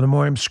show in the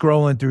morning. I'm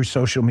scrolling through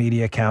social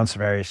media accounts,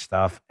 various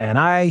stuff. And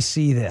I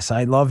see this.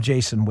 I love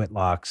Jason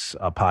Whitlock's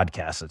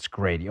podcast. It's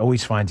great. He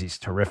always finds these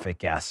terrific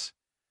guests.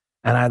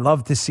 And I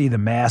love to see the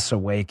mass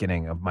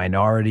awakening of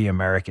minority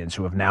Americans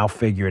who have now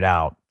figured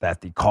out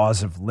that the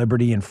cause of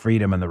liberty and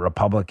freedom on the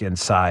Republican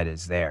side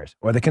is theirs,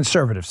 or the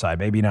conservative side,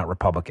 maybe not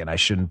Republican, I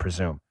shouldn't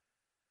presume.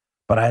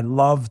 But I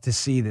love to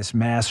see this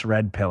mass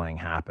red pilling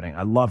happening.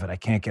 I love it. I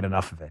can't get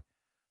enough of it.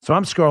 So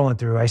I'm scrolling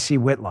through. I see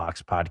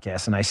Whitlock's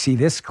podcast, and I see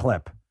this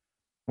clip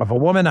of a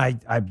woman I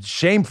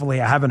shamefully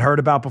I haven't heard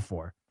about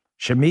before,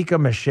 Shamika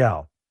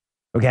Michelle.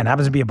 Again,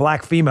 happens to be a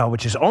black female,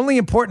 which is only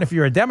important if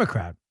you're a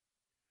Democrat.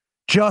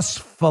 Just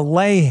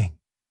filleting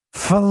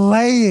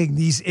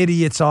these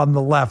idiots on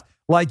the left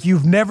like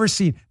you've never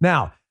seen.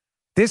 Now,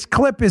 this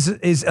clip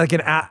is like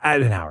an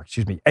hour,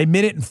 a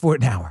minute and 4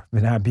 an hour.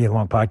 That'd be a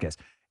long podcast.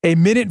 A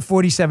minute and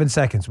 47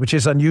 seconds, which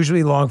is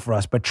unusually long for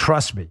us, but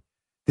trust me,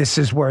 this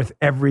is worth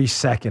every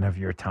second of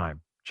your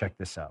time. Check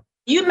this out.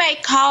 You may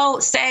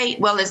say,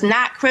 well, it's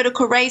not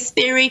critical race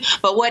theory,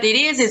 but what it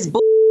is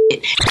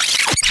bullshit.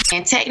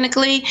 And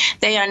technically,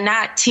 they are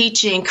not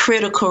teaching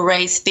critical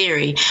race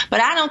theory. But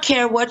I don't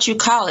care what you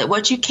call it.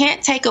 What you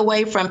can't take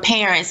away from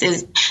parents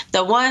is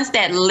the ones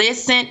that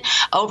listened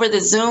over the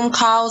Zoom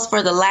calls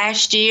for the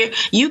last year.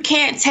 You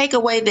can't take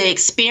away the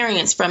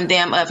experience from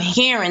them of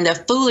hearing the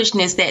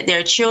foolishness that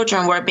their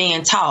children were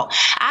being taught.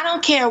 I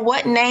don't care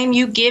what name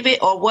you give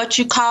it or what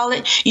you call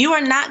it. You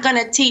are not going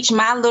to teach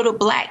my little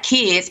black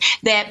kids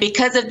that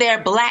because of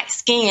their black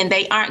skin,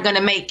 they aren't going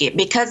to make it.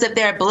 Because of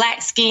their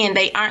black skin,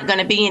 they aren't going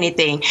to be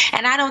anything.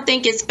 And I don't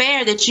think it's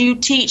fair that you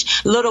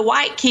teach little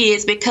white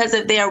kids because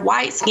of their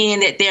white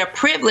skin that they're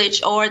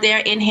privileged or they're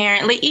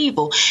inherently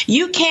evil.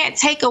 You can't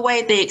take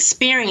away the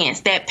experience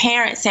that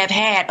parents have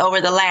had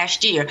over the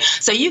last year.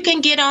 So you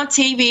can get on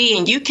TV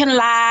and you can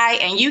lie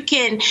and you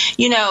can,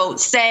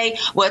 say,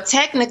 well,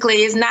 technically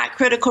it's not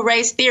critical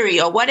race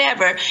theory or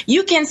whatever.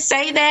 You can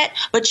say that,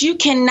 but you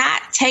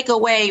cannot take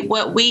away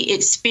what we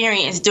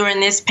experienced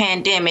during this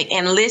pandemic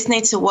and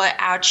listening to what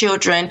our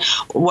children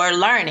were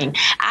learning.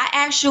 I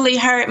actually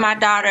heard my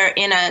daughter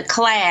in a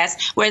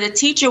class where the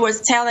teacher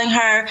was telling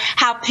her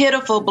how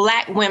pitiful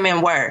black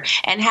women were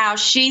and how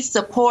she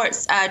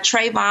supports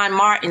Trayvon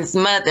Martin's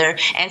mother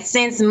and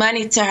sends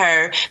money to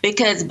her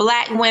because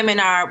black women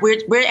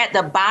we're at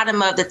the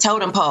bottom of the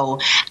totem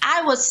pole.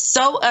 I was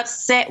so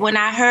upset when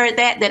I heard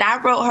that I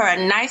wrote her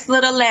a nice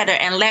little letter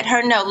and let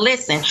her know,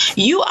 listen,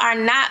 you are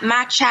not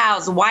my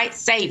child's white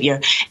savior.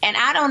 And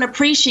I don't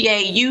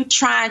appreciate you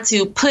trying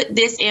to put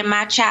this in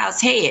my child's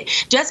head.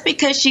 Just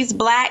because she's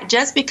black,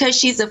 just because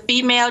she's a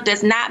female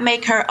does not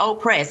make her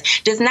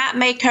oppressed, does not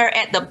make her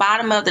at the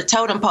bottom of the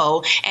totem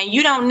pole. And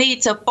you don't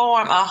need to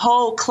form a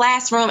whole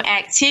classroom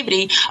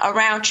activity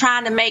around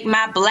trying to make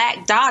my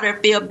black daughter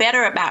feel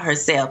better about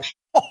herself.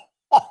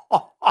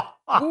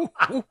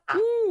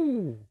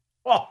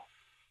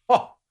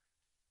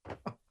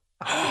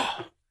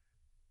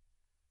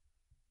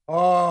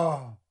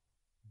 Oh,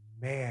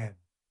 man.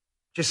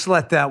 Just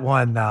let that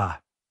one,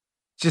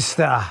 just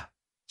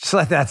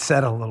let that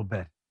settle a little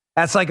bit.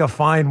 That's like a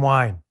fine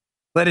wine.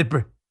 Let it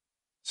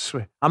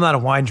I'm not a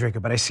wine drinker,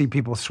 but I see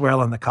people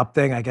swirl in the cup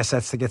thing. I guess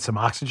that's to get some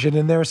oxygen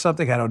in there or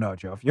something. I don't know,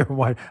 Joe. If you're a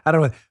wine, I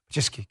don't know.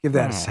 Just give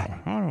that a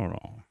second. I don't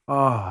know. Oh,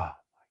 my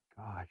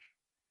gosh.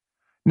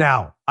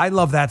 Now, I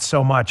love that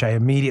so much. I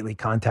immediately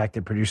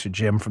contacted producer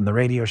Jim from the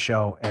radio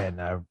show and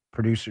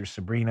producer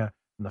Sabrina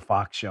from the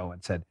Fox show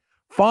and said,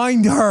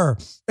 find her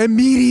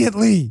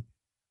immediately,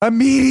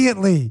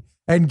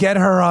 and get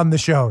her on the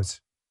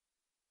shows.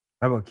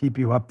 I will keep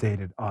you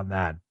updated on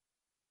that.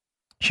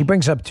 She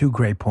brings up two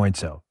great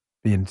points, though,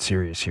 being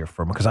serious here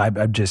for me, because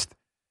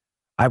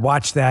I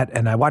watched that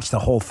and I watched the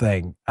whole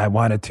thing. I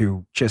wanted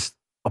to just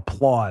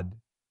applaud.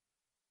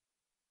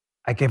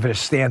 I gave it a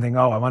standing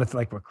O. I wanted to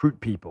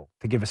recruit people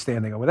to give a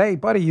standing O. Well, hey,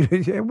 buddy,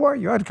 where are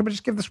you? Come and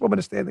just give this woman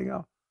a standing O.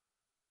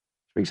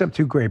 She brings up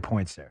two great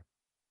points there.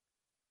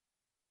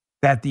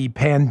 That the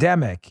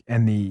pandemic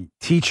and the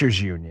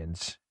teachers'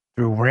 unions,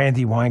 through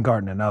Randy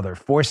Weingarten and others,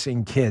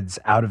 forcing kids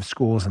out of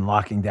schools and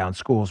locking down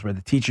schools, where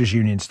the teachers'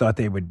 unions thought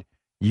they would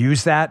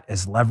use that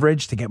as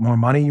leverage to get more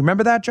money. You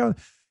remember that, Joe?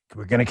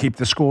 We're going to keep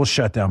the schools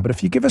shut down. But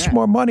if you give us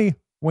more money,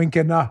 wink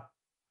and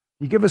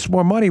you give us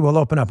more money, we'll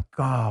open up.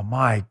 Oh,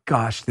 my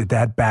gosh, did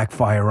that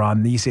backfire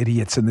on these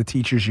idiots in the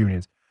teachers'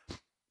 unions?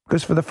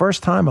 Because for the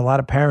first time, a lot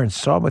of parents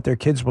saw what their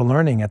kids were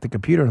learning at the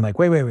computer and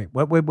wait.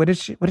 What did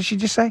she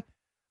just say?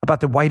 About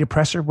the white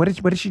oppressor? What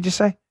did she just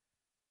say?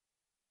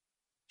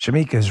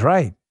 Shamika's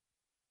right.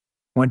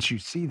 Once you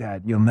see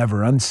that, you'll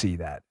never unsee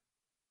that.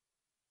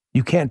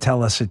 You can't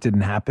tell us it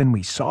didn't happen.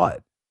 We saw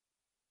it.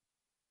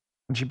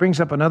 And she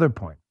brings up another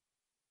point.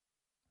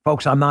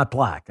 Folks, I'm not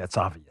black. That's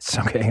obvious.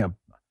 Okay. I'm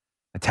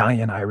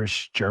Italian,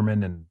 Irish,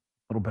 German, and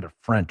a little bit of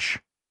French.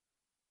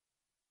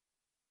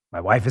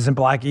 My wife isn't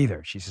black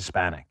either. She's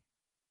Hispanic.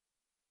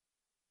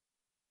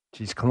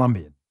 She's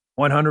Colombian.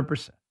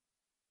 100%.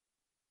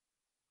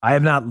 I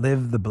have not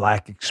lived the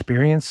black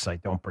experience. I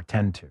don't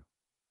pretend to.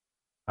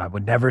 I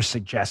would never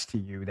suggest to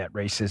you that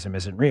racism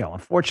isn't real.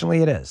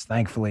 Unfortunately, it is.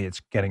 Thankfully, it's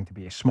getting to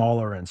be a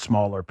smaller and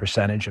smaller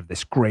percentage of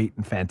this great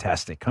and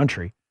fantastic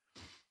country.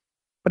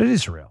 But it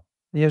is real.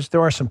 Yes,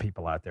 there are some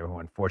people out there who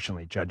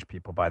unfortunately judge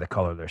people by the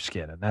color of their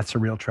skin, and that's a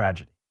real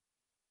tragedy.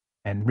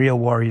 And real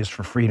warriors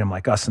for freedom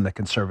like us in the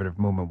conservative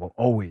movement will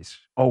always,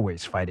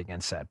 always fight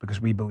against that,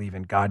 because we believe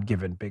in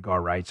God-given big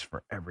R rights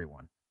for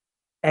everyone.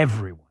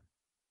 Everyone.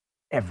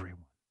 Everyone.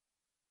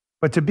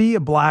 But to be a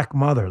black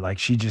mother like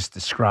she just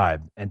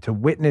described, and to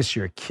witness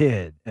your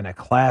kid in a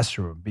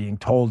classroom being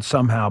told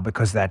somehow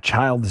because that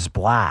child is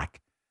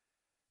black,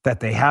 that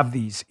they have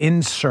these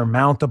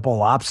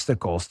insurmountable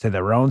obstacles to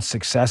their own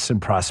success and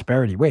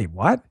prosperity. Wait,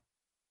 what?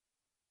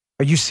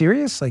 Are you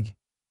serious?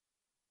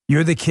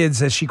 You're the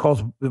kids, as she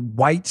calls,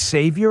 white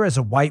savior as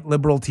a white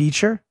liberal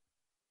teacher?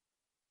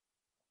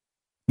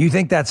 You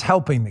think that's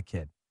helping the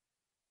kid?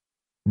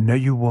 No,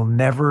 you will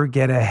never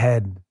get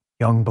ahead,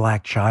 young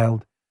black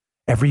child.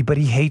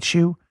 Everybody hates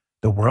you.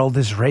 The world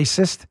is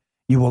racist.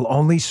 You will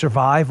only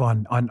survive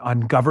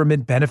on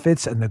government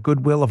benefits and the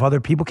goodwill of other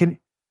people. Can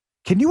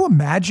you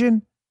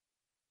imagine?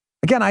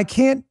 Again, I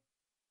can't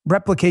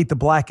replicate the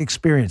black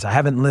experience. I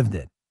haven't lived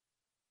it.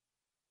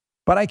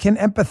 But I can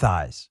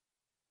empathize.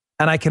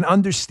 And I can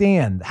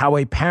understand how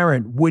a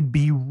parent would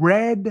be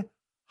red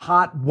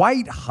hot,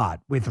 white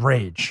hot with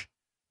rage.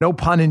 No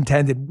pun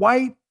intended.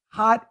 White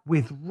hot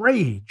with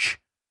rage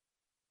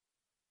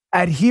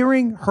at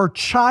hearing her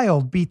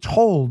child be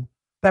told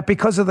that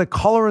because of the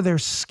color of their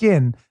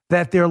skin,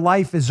 that their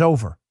life is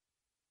over.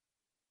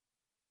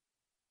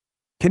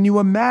 Can you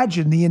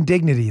imagine the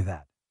indignity of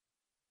that?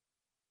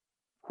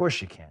 Of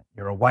course you can't.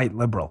 You're a white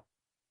liberal.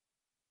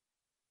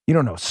 You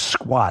don't know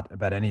squat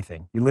about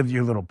anything. You live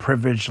your little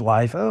privileged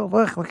life. Oh,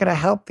 look, we're going to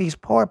help these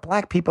poor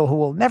black people who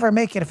will never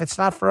make it if it's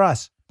not for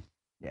us.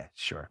 Yeah,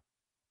 sure.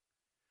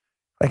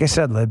 Like I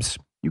said, Libs,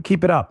 you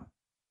keep it up.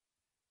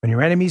 When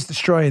your enemy's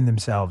destroying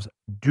themselves,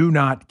 do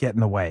not get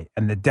in the way.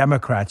 And the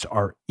Democrats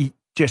are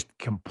just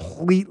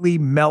completely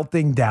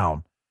melting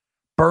down,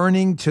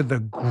 burning to the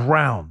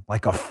ground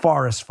like a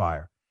forest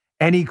fire,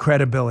 any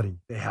credibility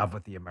they have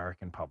with the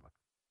American public.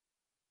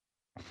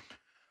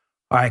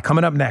 All right,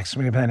 coming up next,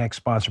 we're going to play the next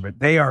sponsor, but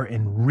they are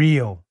in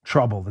real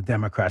trouble, the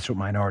Democrats, with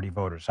minority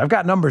voters. I've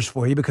got numbers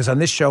for you because on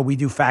this show, we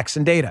do facts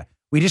and data.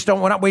 We're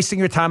not wasting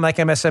your time like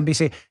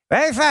MSNBC.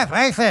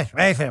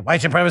 Racist,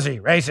 white supremacy,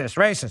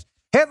 racist.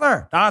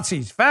 Hitler,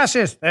 Nazis,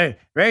 fascists,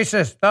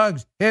 racist,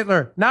 thugs,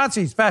 Hitler,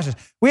 Nazis,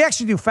 fascists. We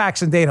actually do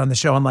facts and data on the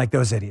show, unlike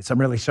those idiots. I'm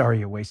really sorry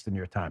you're wasting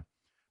your time.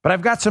 But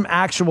I've got some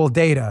actual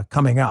data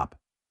coming up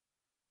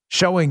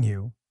showing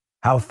you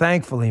how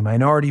thankfully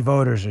minority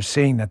voters are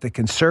seeing that the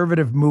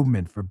conservative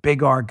movement for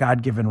big R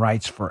God-given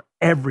rights for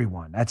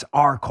everyone, that's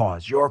our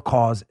cause. Your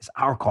cause is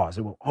our cause.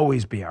 It will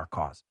always be our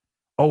cause.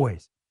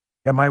 Always.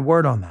 You have my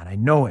word on that. I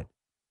know it.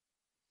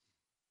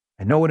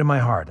 I know it in my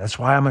heart. That's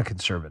why I'm a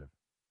conservative.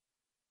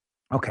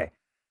 Okay.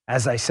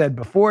 As I said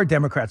before,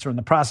 Democrats are in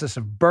the process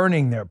of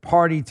burning their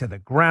party to the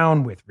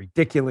ground with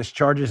ridiculous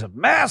charges of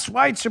mass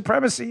white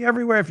supremacy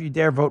everywhere if you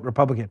dare vote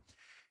Republican.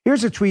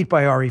 Here's a tweet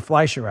by Ari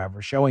Fleischer,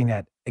 however, showing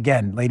that,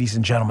 again, ladies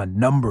and gentlemen,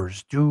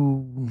 numbers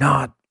do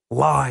not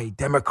lie.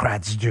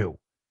 Democrats do.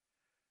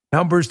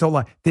 Numbers don't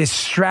lie. This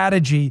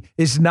strategy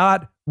is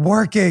not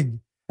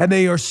working. And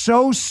they are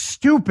so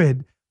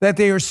stupid that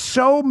they are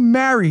so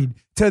married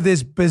to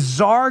this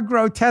bizarre,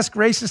 grotesque,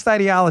 racist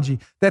ideology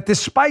that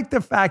despite the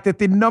fact that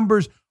the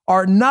numbers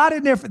are not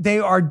in there, they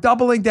are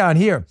doubling down.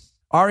 Here,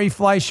 Ari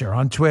Fleischer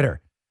on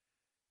Twitter.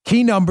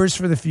 Key numbers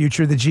for the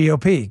future of the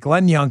GOP.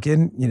 Glenn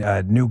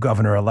Youngkin, new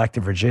governor-elect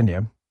of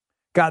Virginia,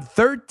 got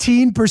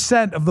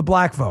 13% of the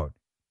black vote.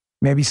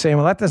 Maybe saying,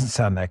 well, that doesn't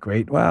sound that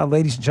great. Well,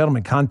 ladies and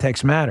gentlemen,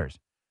 context matters.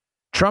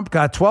 Trump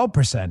got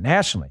 12%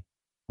 nationally.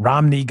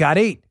 Romney got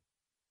 8%.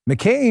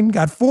 McCain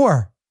got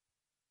 4%.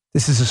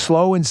 This is a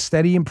slow and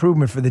steady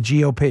improvement for the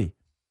GOP.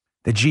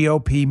 The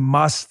GOP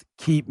must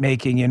keep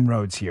making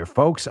inroads here.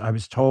 Folks, I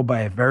was told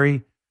by a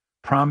very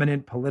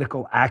prominent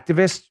political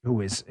activist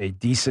who is a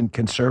decent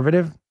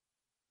conservative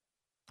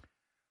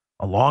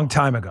a long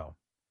time ago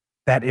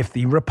that if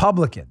the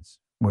Republicans,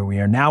 where we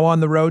are now on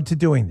the road to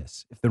doing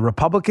this, if the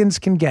Republicans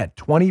can get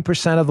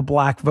 20% of the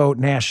black vote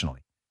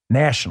nationally,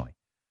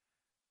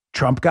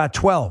 Trump got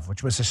 12,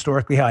 which was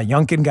historically high.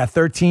 Youngkin got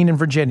 13 in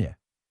Virginia.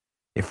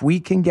 If we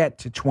can get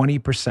to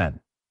 20%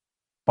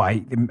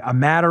 by a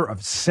matter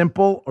of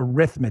simple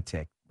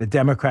arithmetic, the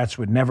Democrats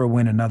would never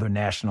win another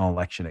national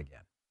election again.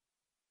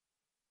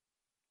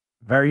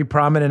 Very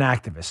prominent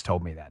activist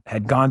told me that.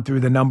 Had gone through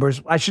the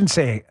numbers. I shouldn't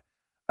say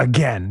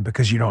again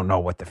because you don't know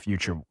what the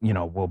future,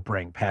 will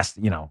bring past,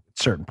 a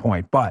certain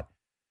point. But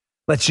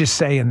let's just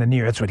say in the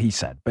near, that's what he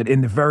said. But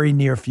in the very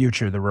near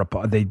future,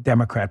 the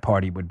Democrat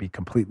Party would be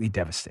completely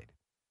devastated.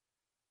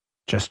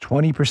 Just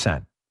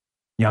 20%.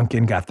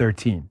 Youngkin got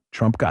 13.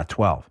 Trump got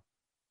 12.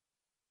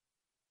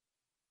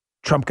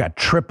 Trump got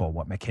triple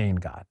what McCain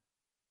got.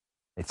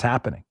 It's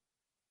happening.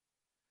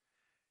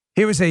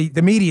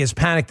 The media's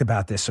panicked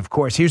about this, of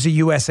course. Here's a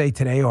USA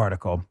Today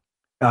article,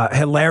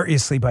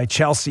 hilariously by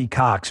Chelsea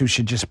Cox, who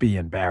should just be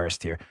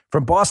embarrassed here.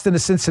 From Boston to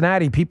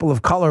Cincinnati, people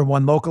of color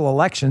won local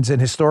elections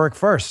in historic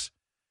firsts.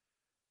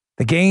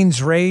 The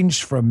gains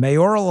ranged from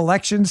mayoral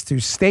elections to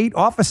state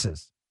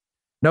offices.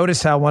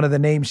 Notice how one of the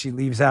names she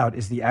leaves out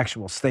is the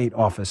actual state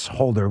office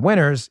holder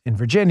winners in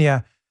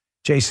Virginia.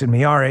 Jason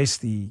Miyares,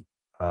 the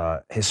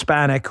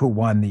Hispanic who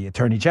won the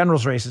attorney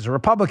general's race as a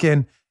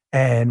Republican,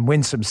 and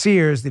Winsome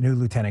Sears, the new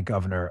lieutenant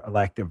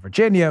governor-elect of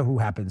Virginia, who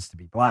happens to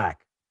be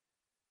black.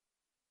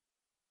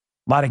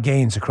 A lot of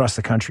gains across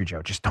the country,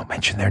 Joe. Just don't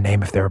mention their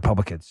name if they're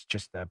Republicans.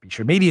 Just be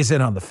sure. Media's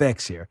in on the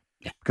fix here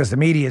because the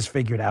media has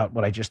figured out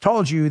what I just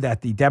told you,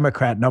 that the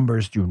Democrat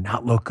numbers do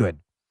not look good.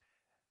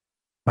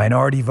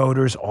 Minority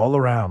voters all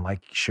around,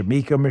 like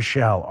Shamika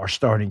Michelle, are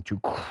starting to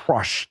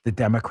crush the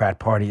Democrat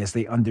Party as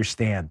they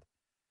understand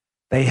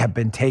they have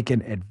been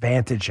taken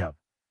advantage of.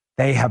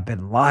 They have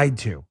been lied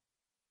to.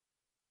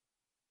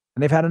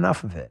 And they've had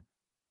enough of it.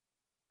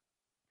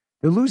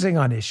 They're losing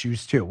on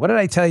issues, too. What did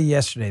I tell you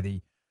yesterday?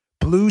 The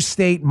blue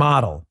state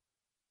model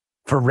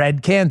for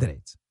red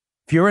candidates.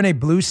 If you're in a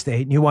blue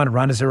state and you want to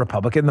run as a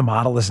Republican, the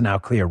model is now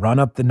clear. Run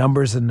up the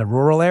numbers in the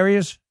rural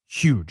areas,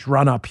 huge.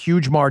 Run up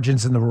huge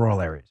margins in the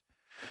rural areas.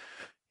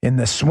 In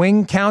the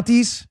swing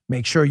counties,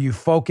 make sure you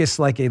focus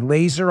like a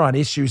laser on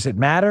issues that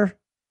matter.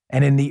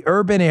 And in the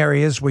urban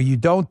areas where you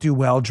don't do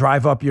well,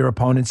 drive up your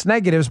opponent's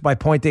negatives by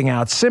pointing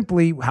out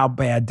simply how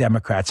bad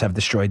Democrats have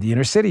destroyed the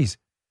inner cities.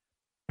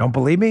 Don't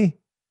believe me?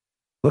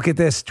 Look at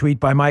this tweet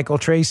by Michael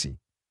Tracy.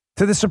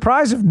 To the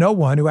surprise of no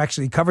one who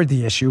actually covered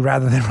the issue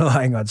rather than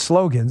relying on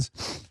slogans,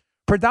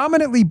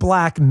 predominantly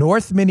black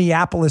North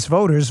Minneapolis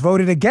voters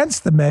voted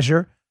against the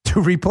measure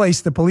to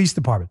replace the police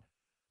department.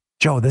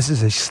 Joe, this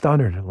is a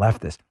stunner to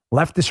leftists.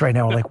 Leftists right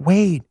now are like,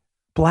 wait,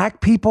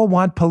 black people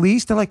want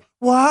police? They're like,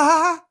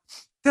 what?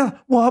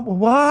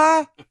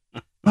 What?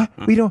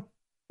 We don't.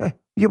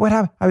 What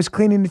happened? I was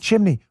cleaning the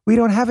chimney. We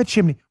don't have a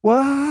chimney.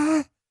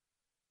 What?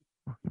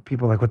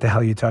 People are like, what the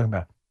hell are you talking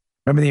about?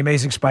 Remember the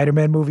Amazing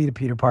Spider-Man movie, the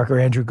Peter Parker,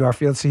 Andrew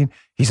Garfield scene?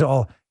 He's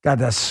all got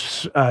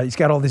this. He's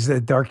got all these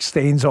dark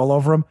stains all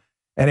over him.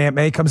 And Aunt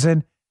May comes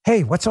in.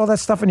 Hey, what's all that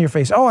stuff on your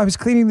face? Oh, I was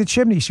cleaning the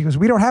chimney. She goes,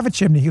 we don't have a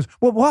chimney. He goes,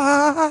 well,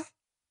 what?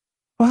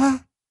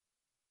 What?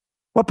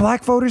 What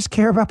black voters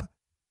care about?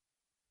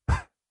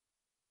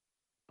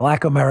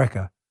 Black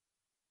America.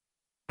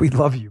 We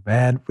love you,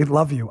 man. We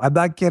love you. I'm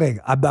not kidding.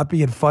 I'm not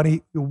being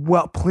funny.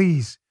 Well,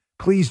 please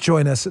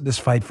join us in this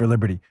fight for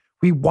liberty.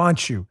 We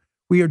want you.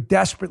 We are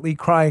desperately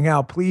crying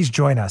out. Please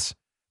join us.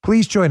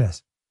 Please join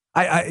us.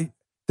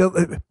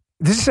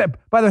 This is,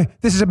 by the way,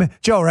 this is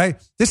Joe,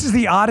 right? This is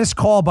the oddest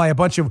call by a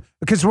bunch of,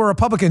 because we're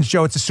Republicans,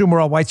 Joe. It's assumed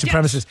we're all white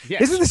supremacists.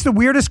 Yes. Isn't this the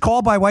weirdest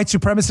call by white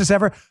supremacists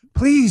ever?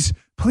 Please,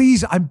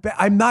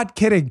 I'm not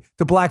kidding.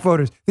 The black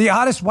voters, the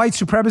oddest white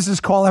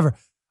supremacist call ever.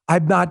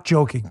 I'm not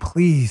joking.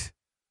 Please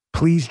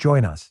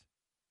join us.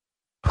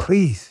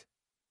 Please.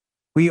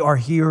 We are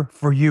here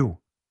for you.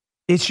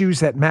 Issues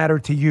that matter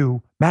to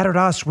you matter to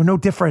us. We're no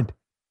different.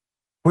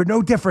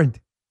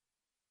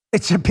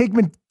 It's a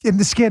pigment in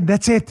the skin.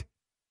 That's it.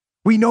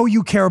 We know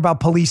you care about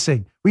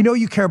policing. We know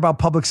you care about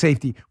public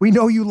safety. We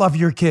know you love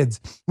your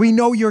kids. We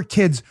know your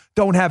kids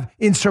don't have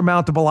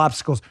insurmountable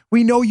obstacles.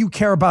 We know you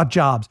care about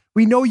jobs.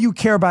 We know you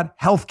care about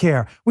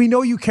healthcare. We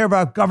know you care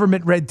about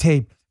government red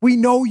tape. We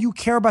know you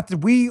care about that.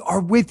 We are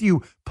with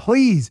you.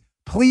 Please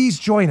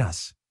join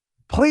us.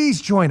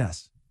 Please join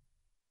us.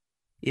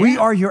 Yeah. We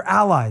are your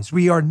allies.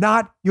 We are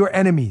not your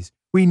enemies.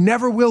 We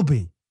never will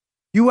be.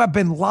 You have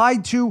been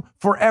lied to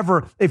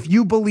forever if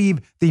you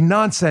believe the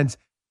nonsense,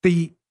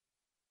 the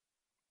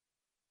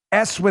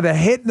S with a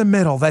hit in the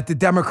middle that the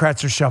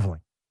Democrats are shoveling.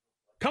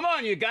 Come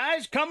on, you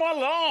guys. Come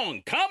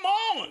along. Come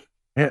on.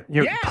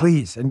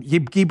 Please. And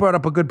he brought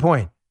up a good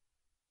point.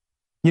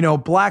 You know,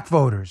 black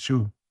voters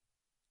who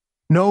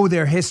know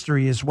their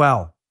history as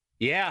well.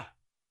 Yeah.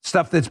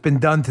 Stuff that's been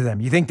done to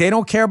them. You think they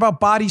don't care about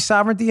body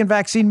sovereignty and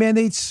vaccine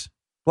mandates?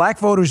 Black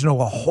voters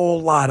know a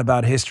whole lot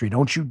about history.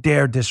 Don't you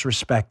dare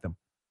disrespect them.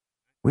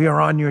 We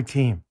are on your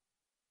team.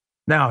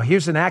 Now,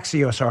 here's an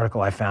Axios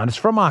article I found. It's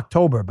from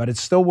October, but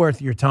it's still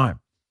worth your time.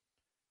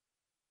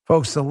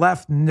 Folks, the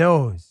left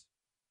knows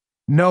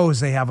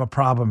they have a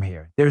problem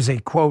here. There's a,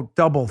 quote,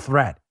 double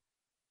threat.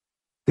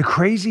 The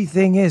crazy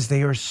thing is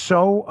they are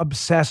so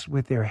obsessed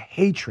with their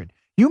hatred.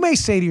 You may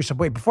say to yourself,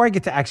 wait, before I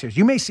get to Axios,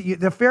 you may say,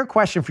 the fair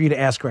question for you to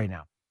ask right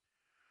now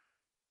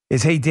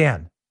is, hey,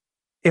 Dan,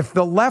 if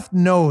the left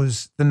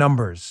knows the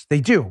numbers,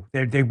 they do.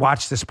 They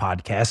watch this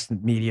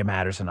podcast, Media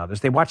Matters and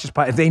others. They watch this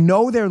podcast. If they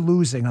know they're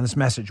losing on this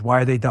message,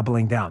 why are they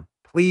doubling down?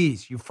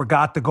 Please, you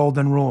forgot the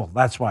golden rule.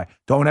 That's why.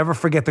 Don't ever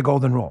forget the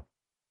golden rule.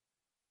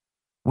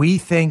 We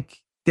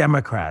think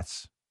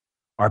Democrats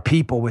are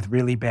people with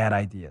really bad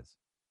ideas.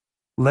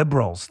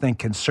 Liberals think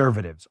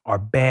conservatives are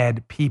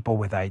bad people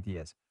with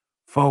ideas.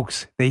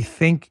 Folks, they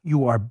think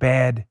you are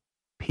bad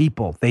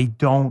people. They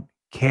don't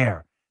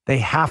care. They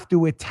have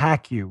to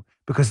attack you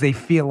because they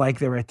feel like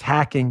they're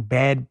attacking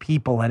bad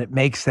people and it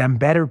makes them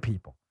better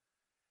people.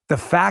 The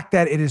fact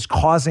that it is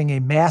causing a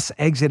mass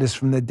exodus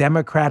from the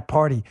Democrat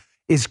Party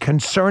is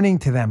concerning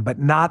to them, but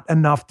not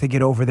enough to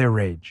get over their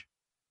rage.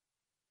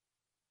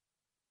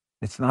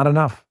 It's not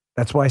enough.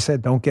 That's why I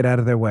said don't get out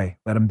of their way.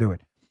 Let them do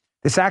it.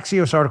 This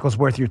Axios article is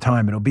worth your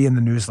time. It'll be in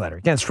the newsletter.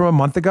 Again, it's from a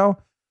month ago,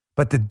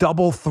 but the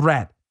double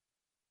threat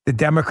the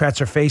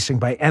Democrats are facing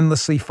by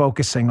endlessly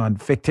focusing on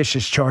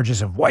fictitious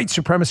charges of white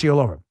supremacy all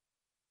over.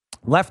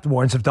 Left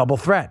warns of double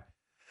threat.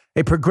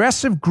 A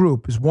progressive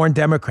group has warned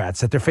Democrats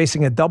that they're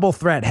facing a double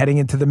threat heading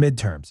into the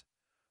midterms.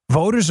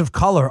 Voters of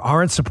color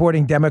aren't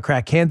supporting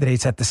Democrat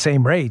candidates at the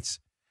same rates,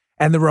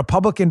 and the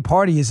Republican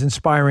Party is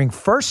inspiring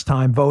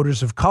first-time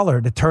voters of color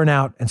to turn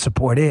out and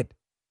support it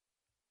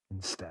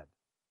instead.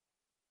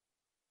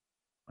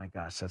 My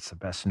gosh, that's the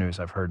best news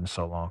I've heard in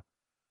so long.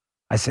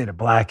 I say to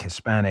Black,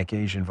 Hispanic,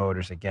 Asian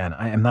voters again,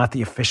 I am not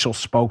the official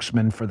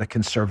spokesman for the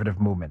conservative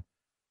movement,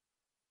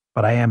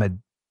 but I am a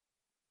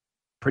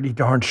pretty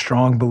darn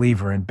strong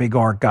believer in big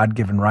R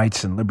God-given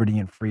rights and liberty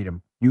and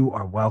freedom. You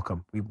are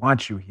welcome. We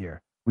want you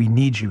here. We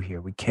need you here.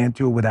 We can't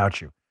do it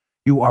without you.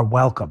 You are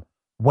welcome.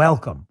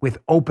 Welcome. With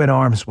open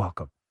arms,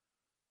 welcome.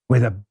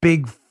 With a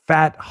big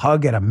fat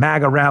hug at a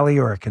MAGA rally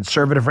or a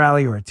conservative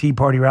rally or a Tea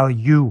Party rally,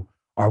 you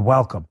are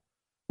welcome.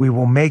 We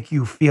will make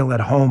you feel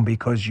at home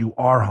because you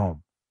are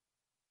home.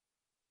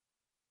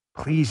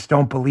 Please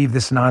don't believe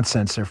this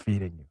nonsense they're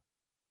feeding you.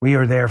 We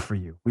are there for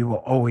you. We will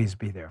always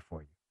be there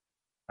for you.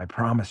 I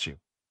promise you.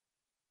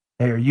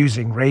 They are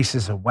using race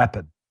as a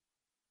weapon.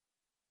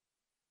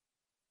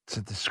 It's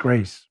a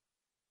disgrace.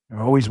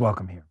 You're always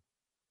welcome here.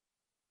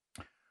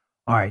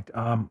 All right.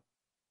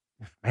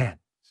 Man,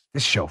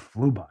 this show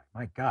flew by.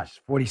 My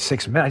gosh,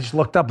 46 minutes. I just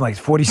looked up like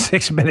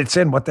 46 minutes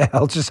in. What the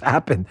hell just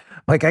happened?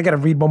 Like, I got to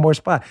read one more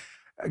spot.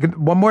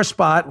 One more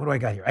spot. What do I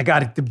got here? I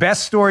got the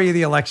best story of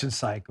the election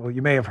cycle.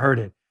 You may have heard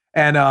it.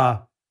 And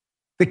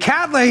the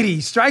cat lady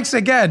strikes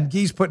again.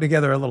 Guy's putting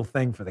together a little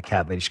thing for the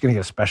cat lady. She's going to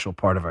get a special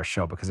part of our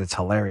show because it's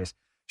hilarious.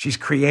 She's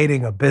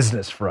creating a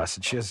business for us,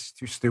 and she's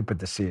too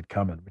stupid to see it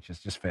coming, which is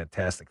just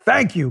fantastic.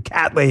 Thank you,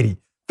 cat lady.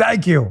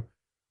 Thank you.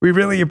 We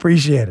really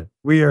appreciate it.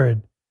 We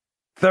are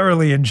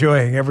thoroughly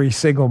enjoying every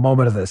single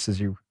moment of this as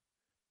you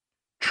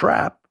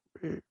trap.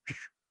 Let's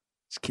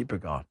keep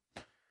it going.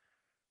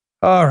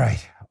 All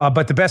right.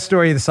 But the best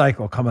story of the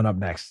cycle coming up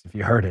next, if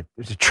you heard it.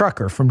 There's a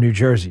trucker from New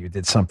Jersey who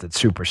did something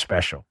super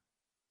special.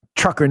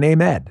 Trucker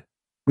named Ed.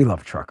 We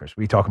love truckers.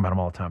 We talk about them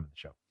all the time on the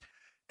show.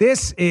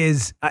 This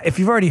is, if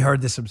you've already heard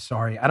this, I'm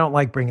sorry. I don't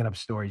like bringing up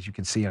stories you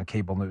can see on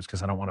cable news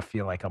because I don't want to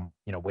feel like I'm,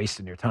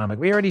 wasting your time. Like,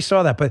 we already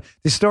saw that, but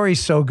this story is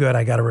so good,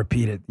 I got to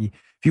repeat it. If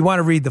you want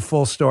to read the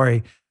full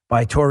story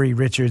by Tori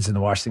Richards in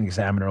the Washington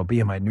Examiner, it'll be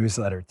in my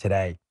newsletter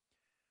today.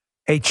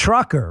 A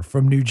trucker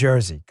from New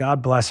Jersey,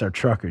 God bless our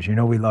truckers. You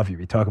know we love you.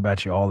 We talk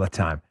about you all the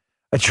time.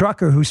 A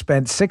trucker who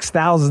spent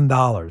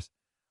 $6,000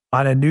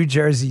 on a New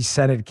Jersey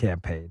Senate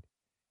campaign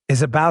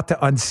is about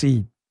to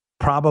unseat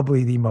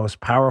probably the most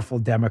powerful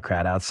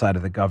Democrat outside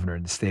of the governor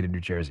in the state of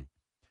New Jersey.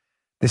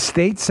 The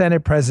state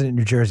Senate president in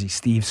New Jersey,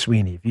 Steve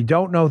Sweeney. If you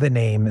don't know the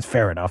name, it's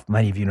fair enough.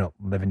 Many of you don't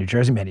live in New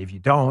Jersey. Many of you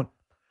don't.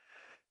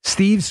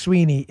 Steve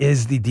Sweeney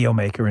is the deal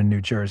maker in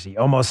New Jersey.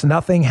 Almost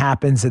nothing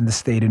happens in the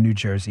state of New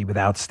Jersey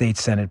without state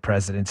Senate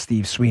President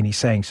Steve Sweeney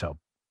saying so.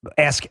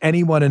 Ask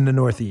anyone in the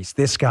Northeast.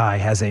 This guy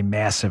has a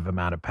massive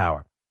amount of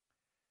power.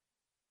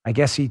 I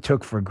guess he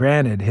took for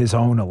granted his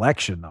own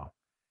election, though.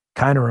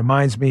 Kind of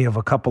reminds me of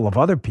a couple of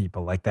other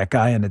people, like that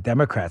guy on the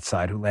Democrat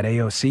side who let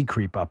AOC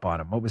creep up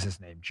on him. What was his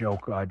name? Joe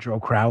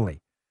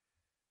Crowley,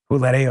 who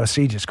let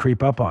AOC just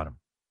creep up on him.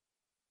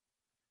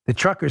 The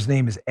trucker's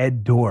name is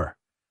Ed Dorr.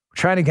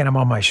 We're trying to get him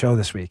on my show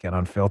this weekend,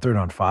 Unfiltered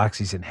on Fox.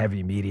 He's in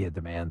heavy media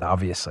demand,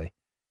 obviously.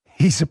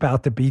 He's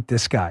about to beat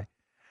this guy.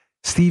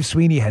 Steve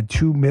Sweeney had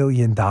 $2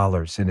 million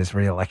in his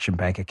re-election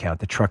bank account.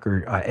 The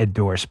trucker, Ed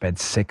Dorr, spent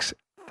 $6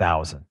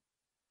 1,000.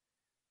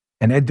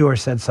 And Ed Dorr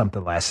said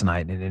something last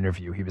night in an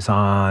interview. He was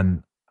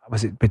on,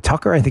 was it with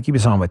Tucker? I think he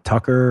was on with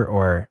Tucker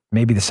or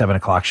maybe the 7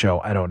 o'clock show.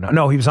 I don't know.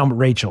 No, he was on with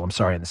Rachel. I'm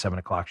sorry, in the 7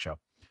 o'clock show.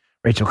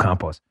 Rachel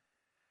Campos.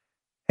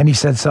 And he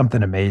said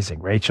something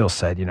amazing. Rachel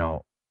said, you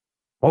know,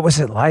 what was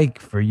it like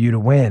for you to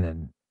win?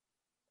 And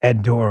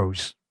Ed Dorr, who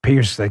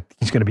appears like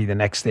he's going to be the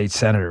next state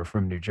senator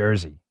from New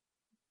Jersey,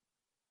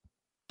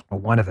 or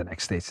one of the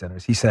next state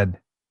senators, he said,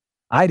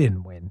 I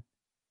didn't win.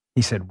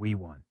 He said, we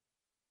won.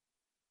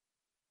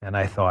 And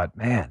I thought,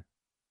 man,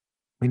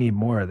 we need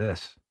more of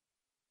this.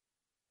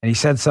 And he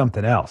said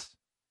something else.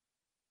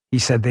 He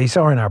said, these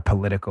aren't our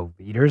political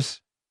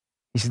leaders.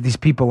 He said, these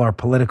people are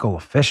political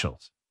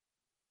officials.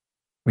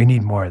 We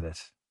need more of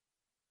this.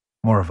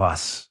 More of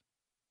us.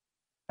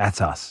 That's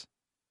us.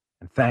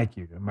 And thank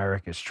you to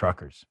America's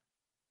truckers.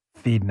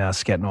 Feeding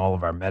us, getting all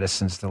of our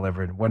medicines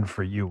delivered. One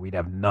for you, we'd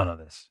have none of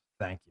this.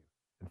 Thank you.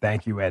 And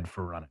thank you, Ed,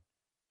 for running.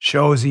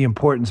 Shows the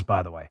importance,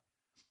 by the way,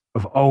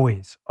 of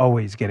always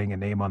getting a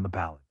name on the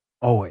ballot.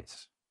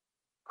 Always.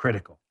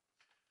 Critical.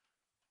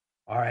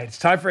 All right, it's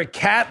time for a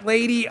Cat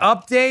Lady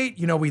update.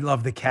 You know we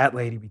love the Cat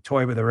Lady. We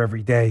toy with her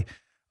every day.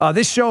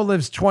 This show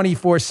lives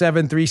 24/7,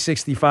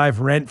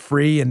 365,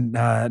 rent-free in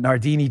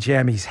Nardini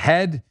Jammy's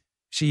head.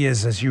 She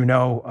is, as you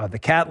know, the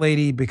Cat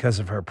Lady because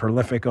of her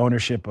prolific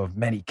ownership of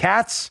many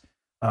cats.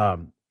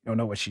 You don't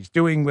know what she's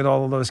doing with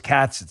all of those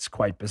cats. It's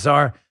quite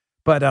bizarre.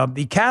 But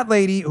the Cat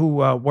Lady who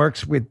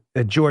works with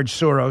George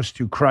Soros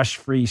to crush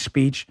free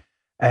speech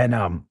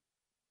and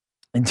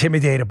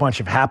intimidate a bunch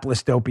of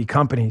hapless, dopey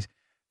companies,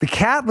 the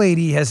Cat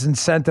Lady has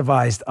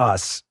incentivized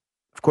us.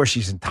 Of course,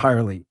 she's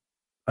entirely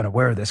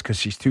unaware of this because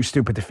she's too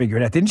stupid to figure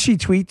it out. Didn't she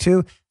tweet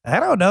too? I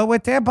don't know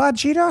what Dan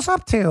Bongino's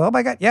up to. Oh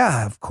my God.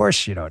 Yeah, of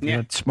course you don't. You're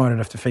not smart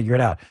enough to figure it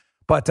out.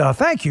 But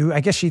thank you. I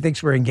guess she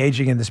thinks we're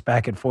engaging in this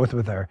back and forth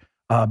with her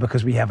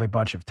because we have a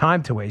bunch of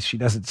time to waste. She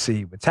doesn't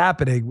see what's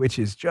happening, which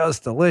is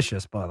just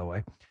delicious, by the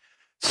way.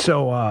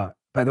 So,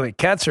 by the way,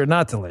 cats are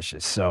not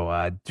delicious.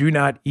 So do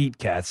not eat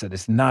cats. That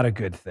is not a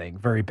good thing.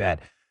 Very bad.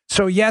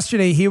 So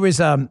yesterday, here was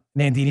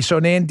Nandini. So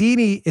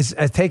Nandini is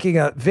taking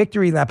a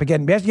victory lap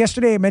again.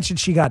 Yesterday, I mentioned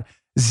she got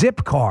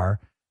Zipcar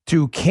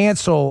to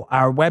cancel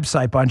our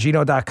website,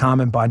 Bongino.com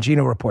and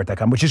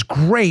BonginoReport.com, which is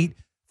great.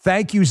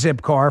 Thank you,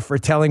 Zipcar, for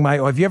telling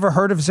have you ever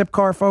heard of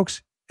Zipcar,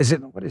 folks?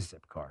 What is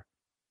Zipcar?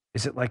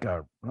 Is it like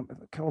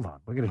hold on,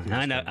 we're going to do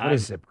this. What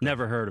is Zipcar?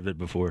 Never heard of it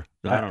before.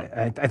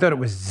 I thought it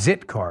was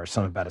Zipcar,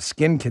 something about a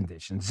skin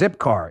condition.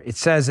 Zipcar, it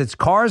says it's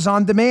cars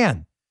on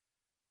demand.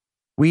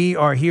 We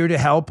are here to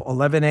help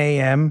 11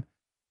 a.m.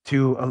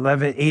 to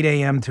 8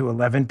 a.m. to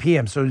 11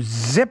 p.m. So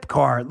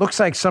Zipcar, it looks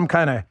like some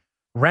kind of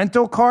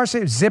rental car.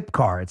 Say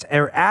Zipcar. It's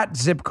at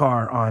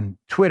Zipcar on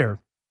Twitter.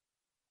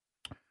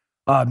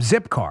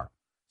 Zipcar.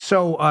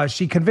 So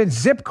she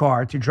convinced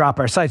Zipcar to drop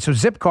our site. So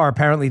Zipcar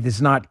apparently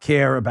does not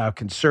care about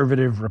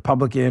conservative,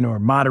 Republican, or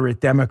moderate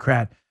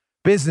Democrat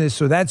business.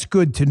 So that's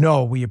good to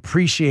know. We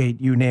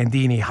appreciate you,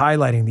 Nandini,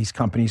 highlighting these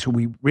companies who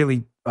we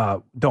really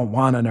don't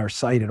want on our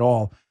site at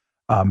all.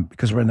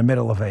 Because we're in the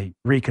middle of a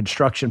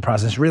reconstruction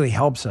process, really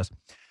helps us.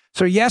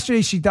 So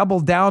yesterday she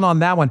doubled down on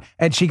that one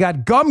and she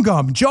got Gum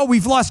Gum. Joe,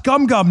 we've lost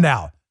Gum Gum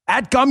now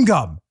at Gum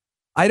Gum.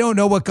 I don't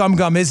know what Gum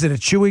Gum is. It a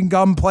chewing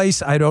gum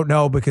place? I don't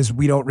know because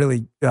we don't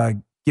really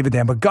give a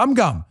damn, but Gum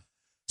Gum.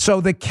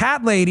 So the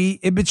Cat Lady,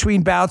 in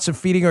between bouts of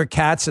feeding her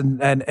cats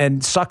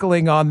and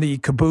suckling on the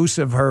caboose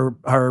of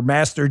her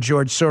master,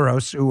 George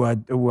Soros,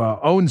 who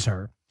owns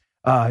her,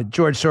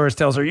 George Soros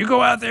tells her, you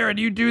go out there and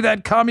you do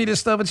that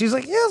communist stuff. And she's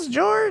like, yes,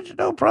 George,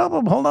 no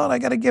problem. Hold on. I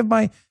got to give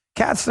my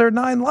cats their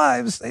 9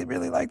 lives. They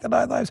really like the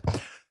 9 lives.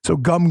 So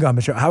Gum Gum.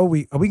 How are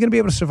we going to be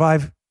able to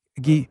survive,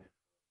 Guy?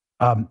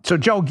 So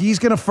Joe, Guy's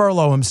going to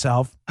furlough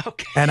himself.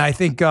 Okay. And I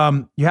think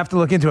you have to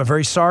look into it.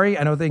 Very sorry.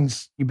 I know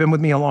you've been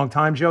with me a long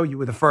time, Joe. You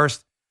were the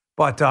first.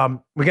 But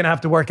we're going to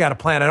have to work out a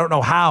plan. I don't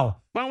know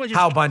how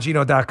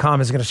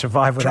Bongino.com is going to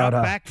survive without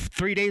us. Back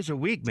 3 days a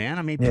week, man.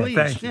 I mean,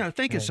 please,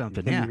 think of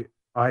something. Yeah.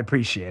 I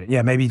appreciate it.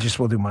 Yeah, maybe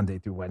we'll do Monday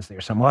through Wednesday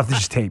or something. We'll have to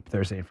just tape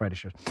Thursday and Friday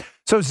shows.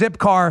 So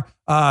Zipcar,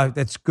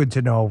 that's good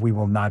to know. We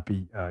will not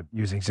be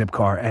using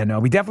Zipcar.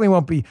 And we definitely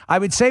won't be. I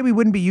would say we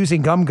wouldn't be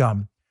using Gum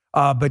Gum.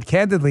 But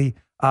candidly,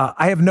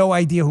 I have no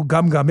idea who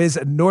Gum Gum is,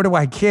 nor do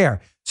I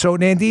care. So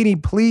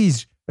Nandini,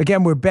 please,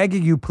 again, we're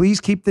begging you, please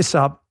keep this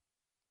up.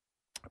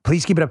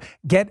 Please keep it up.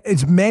 Get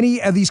as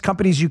many of these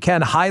companies you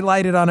can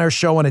highlighted on our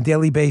show on a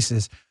daily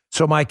basis.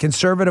 So my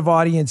conservative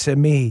audience and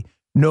me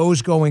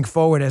knows going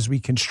forward as we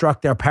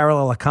construct our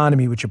parallel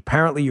economy, which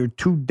apparently you're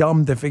too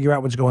dumb to figure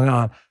out what's going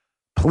on.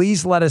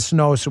 Please let us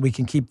know so we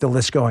can keep the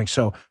list going.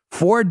 So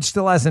Ford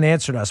still hasn't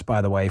answered us,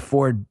 by the way,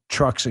 Ford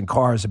Trucks and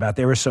Cars, about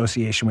their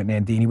association with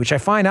Nandini, which I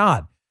find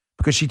odd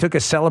because she took a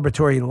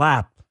celebratory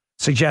lap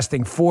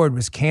suggesting Ford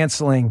was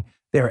canceling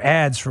their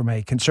ads from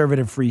a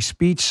conservative free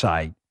speech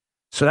site.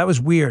 So that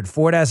was weird.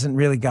 Ford hasn't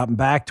really gotten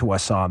back to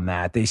us on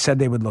that. They said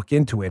they would look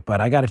into it,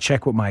 but I got to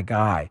check with my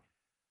guy.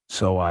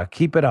 So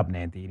keep it up,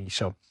 Nandini.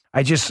 So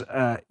I just,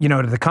 to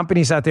the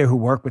companies out there who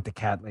work with the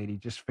Cat Lady,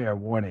 just fair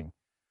warning.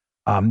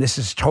 This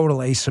is total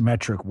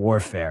asymmetric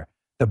warfare.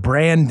 the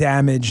brand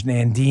damage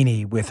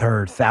Nandini with her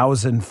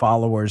 1,000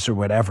 followers or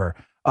whatever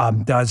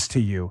does to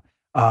you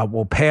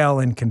will pale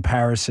in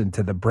comparison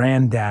to the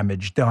brand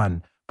damage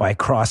done by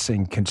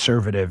crossing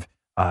conservative,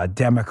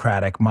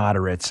 Democratic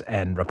moderates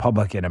and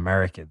Republican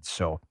Americans.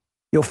 So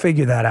you'll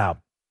figure that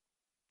out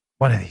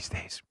one of these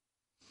days.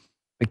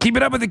 But keep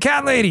it up with the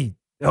cat lady.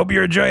 I hope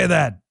you're enjoying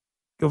that.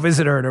 Go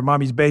visit her in her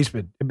mommy's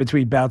basement in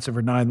between bouts of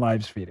her 9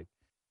 lives feeding.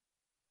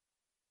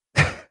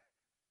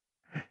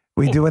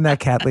 We doing that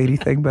cat lady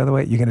thing, by the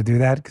way? You're going to do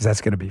that? Because that's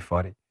going to be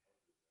funny.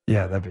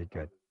 Yeah, that'd be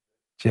good.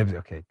 Jim's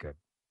okay, good.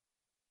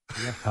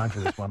 We have time for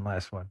this one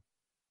last one.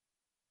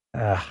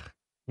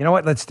 You know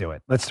what? Let's do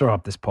it. Let's throw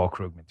up this Paul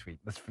Krugman tweet.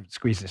 Let's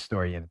squeeze this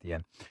story in at the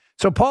end.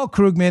 So Paul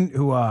Krugman,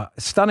 who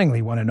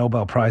stunningly won a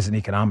Nobel Prize in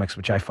economics,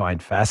 which I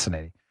find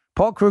fascinating.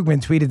 Paul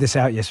Krugman tweeted this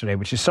out yesterday,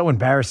 which is so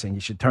embarrassing.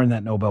 You should turn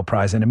that Nobel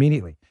Prize in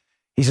immediately.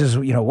 He says,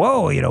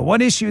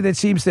 one issue that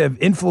seems to have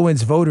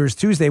influenced voters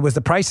Tuesday was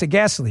the price of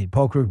gasoline.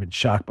 Paul Krugman,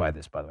 shocked by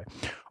this, by the way,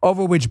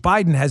 over which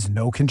Biden has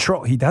no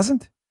control. He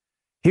doesn't.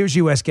 Here's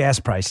U.S. gas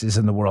prices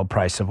and the world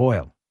price of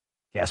oil.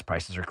 Gas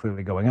prices are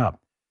clearly going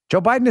up.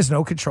 Joe Biden has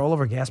no control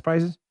over gas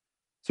prices?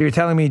 So you're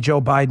telling me Joe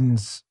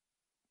Biden's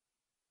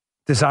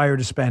desire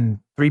to spend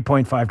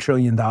 $3.5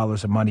 trillion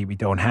of money we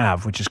don't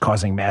have, which is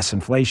causing mass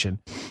inflation,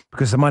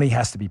 because the money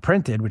has to be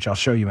printed, which I'll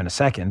show you in a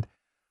second.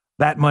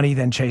 That money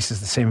then chases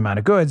the same amount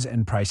of goods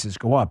and prices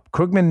go up.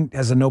 Krugman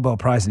has a Nobel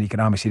Prize in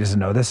economics. He doesn't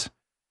know this.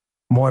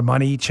 More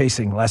money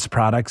chasing less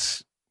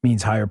products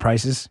means higher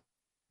prices.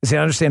 Does he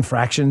understand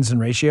fractions and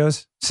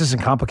ratios? This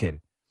isn't complicated.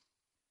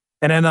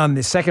 And then on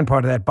the second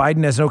part of that,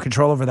 Biden has no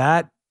control over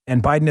that,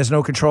 and Biden has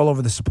no control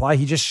over the supply.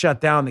 He just shut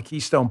down the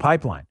Keystone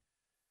Pipeline.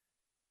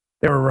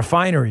 There were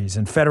refineries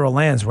and federal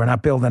lands we're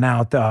not building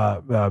out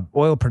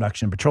oil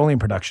production, petroleum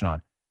production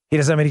on. He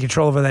doesn't have any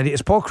control over that.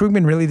 Is Paul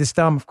Krugman really this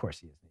dumb? Of course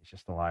he is. He's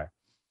just a liar.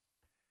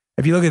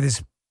 If you look at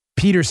this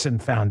Peterson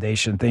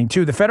Foundation thing,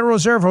 too, the Federal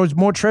Reserve holds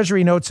more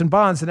Treasury notes and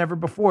bonds than ever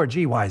before.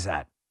 Gee, why is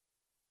that?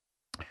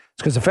 It's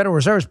because the Federal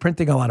Reserve is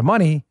printing a lot of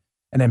money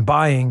and then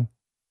buying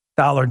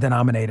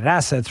dollar-denominated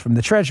assets from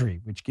the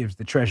Treasury, which gives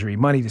the Treasury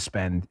money to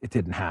spend it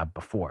didn't have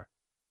before.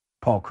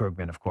 Paul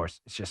Krugman, of course,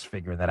 is just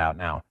figuring that out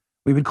now.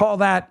 We would call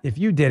that, if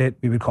you did it,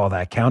 we would call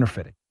that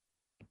counterfeiting.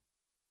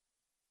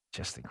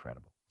 Just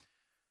incredible.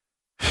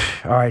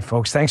 All right,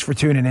 folks, thanks for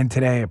tuning in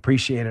today.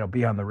 Appreciate it. I'll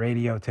be on the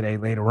radio today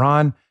later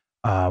on.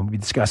 We'll be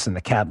discussing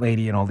the cat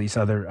lady and all these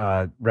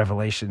other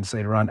revelations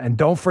later on. And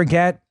don't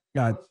forget,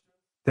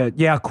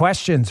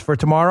 questions for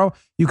tomorrow.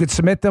 You could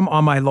submit them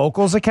on my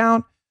Locals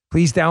account.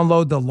 Please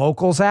download the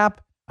Locals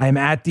app. I am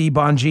at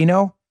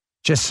DBongino.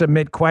 Just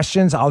submit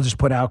questions. I'll just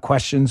put out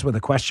questions with a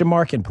question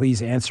mark, and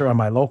please answer on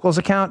my Locals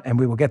account, and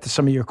we will get to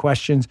some of your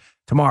questions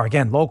tomorrow.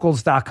 Again,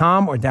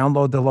 locals.com or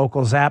download the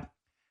Locals app.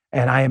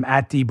 And I am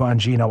at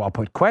DBongino. I'll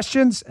put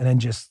questions and then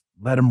just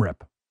let them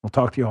rip. We'll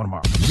talk to you all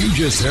tomorrow. You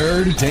just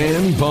heard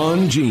Dan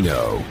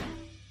Bongino.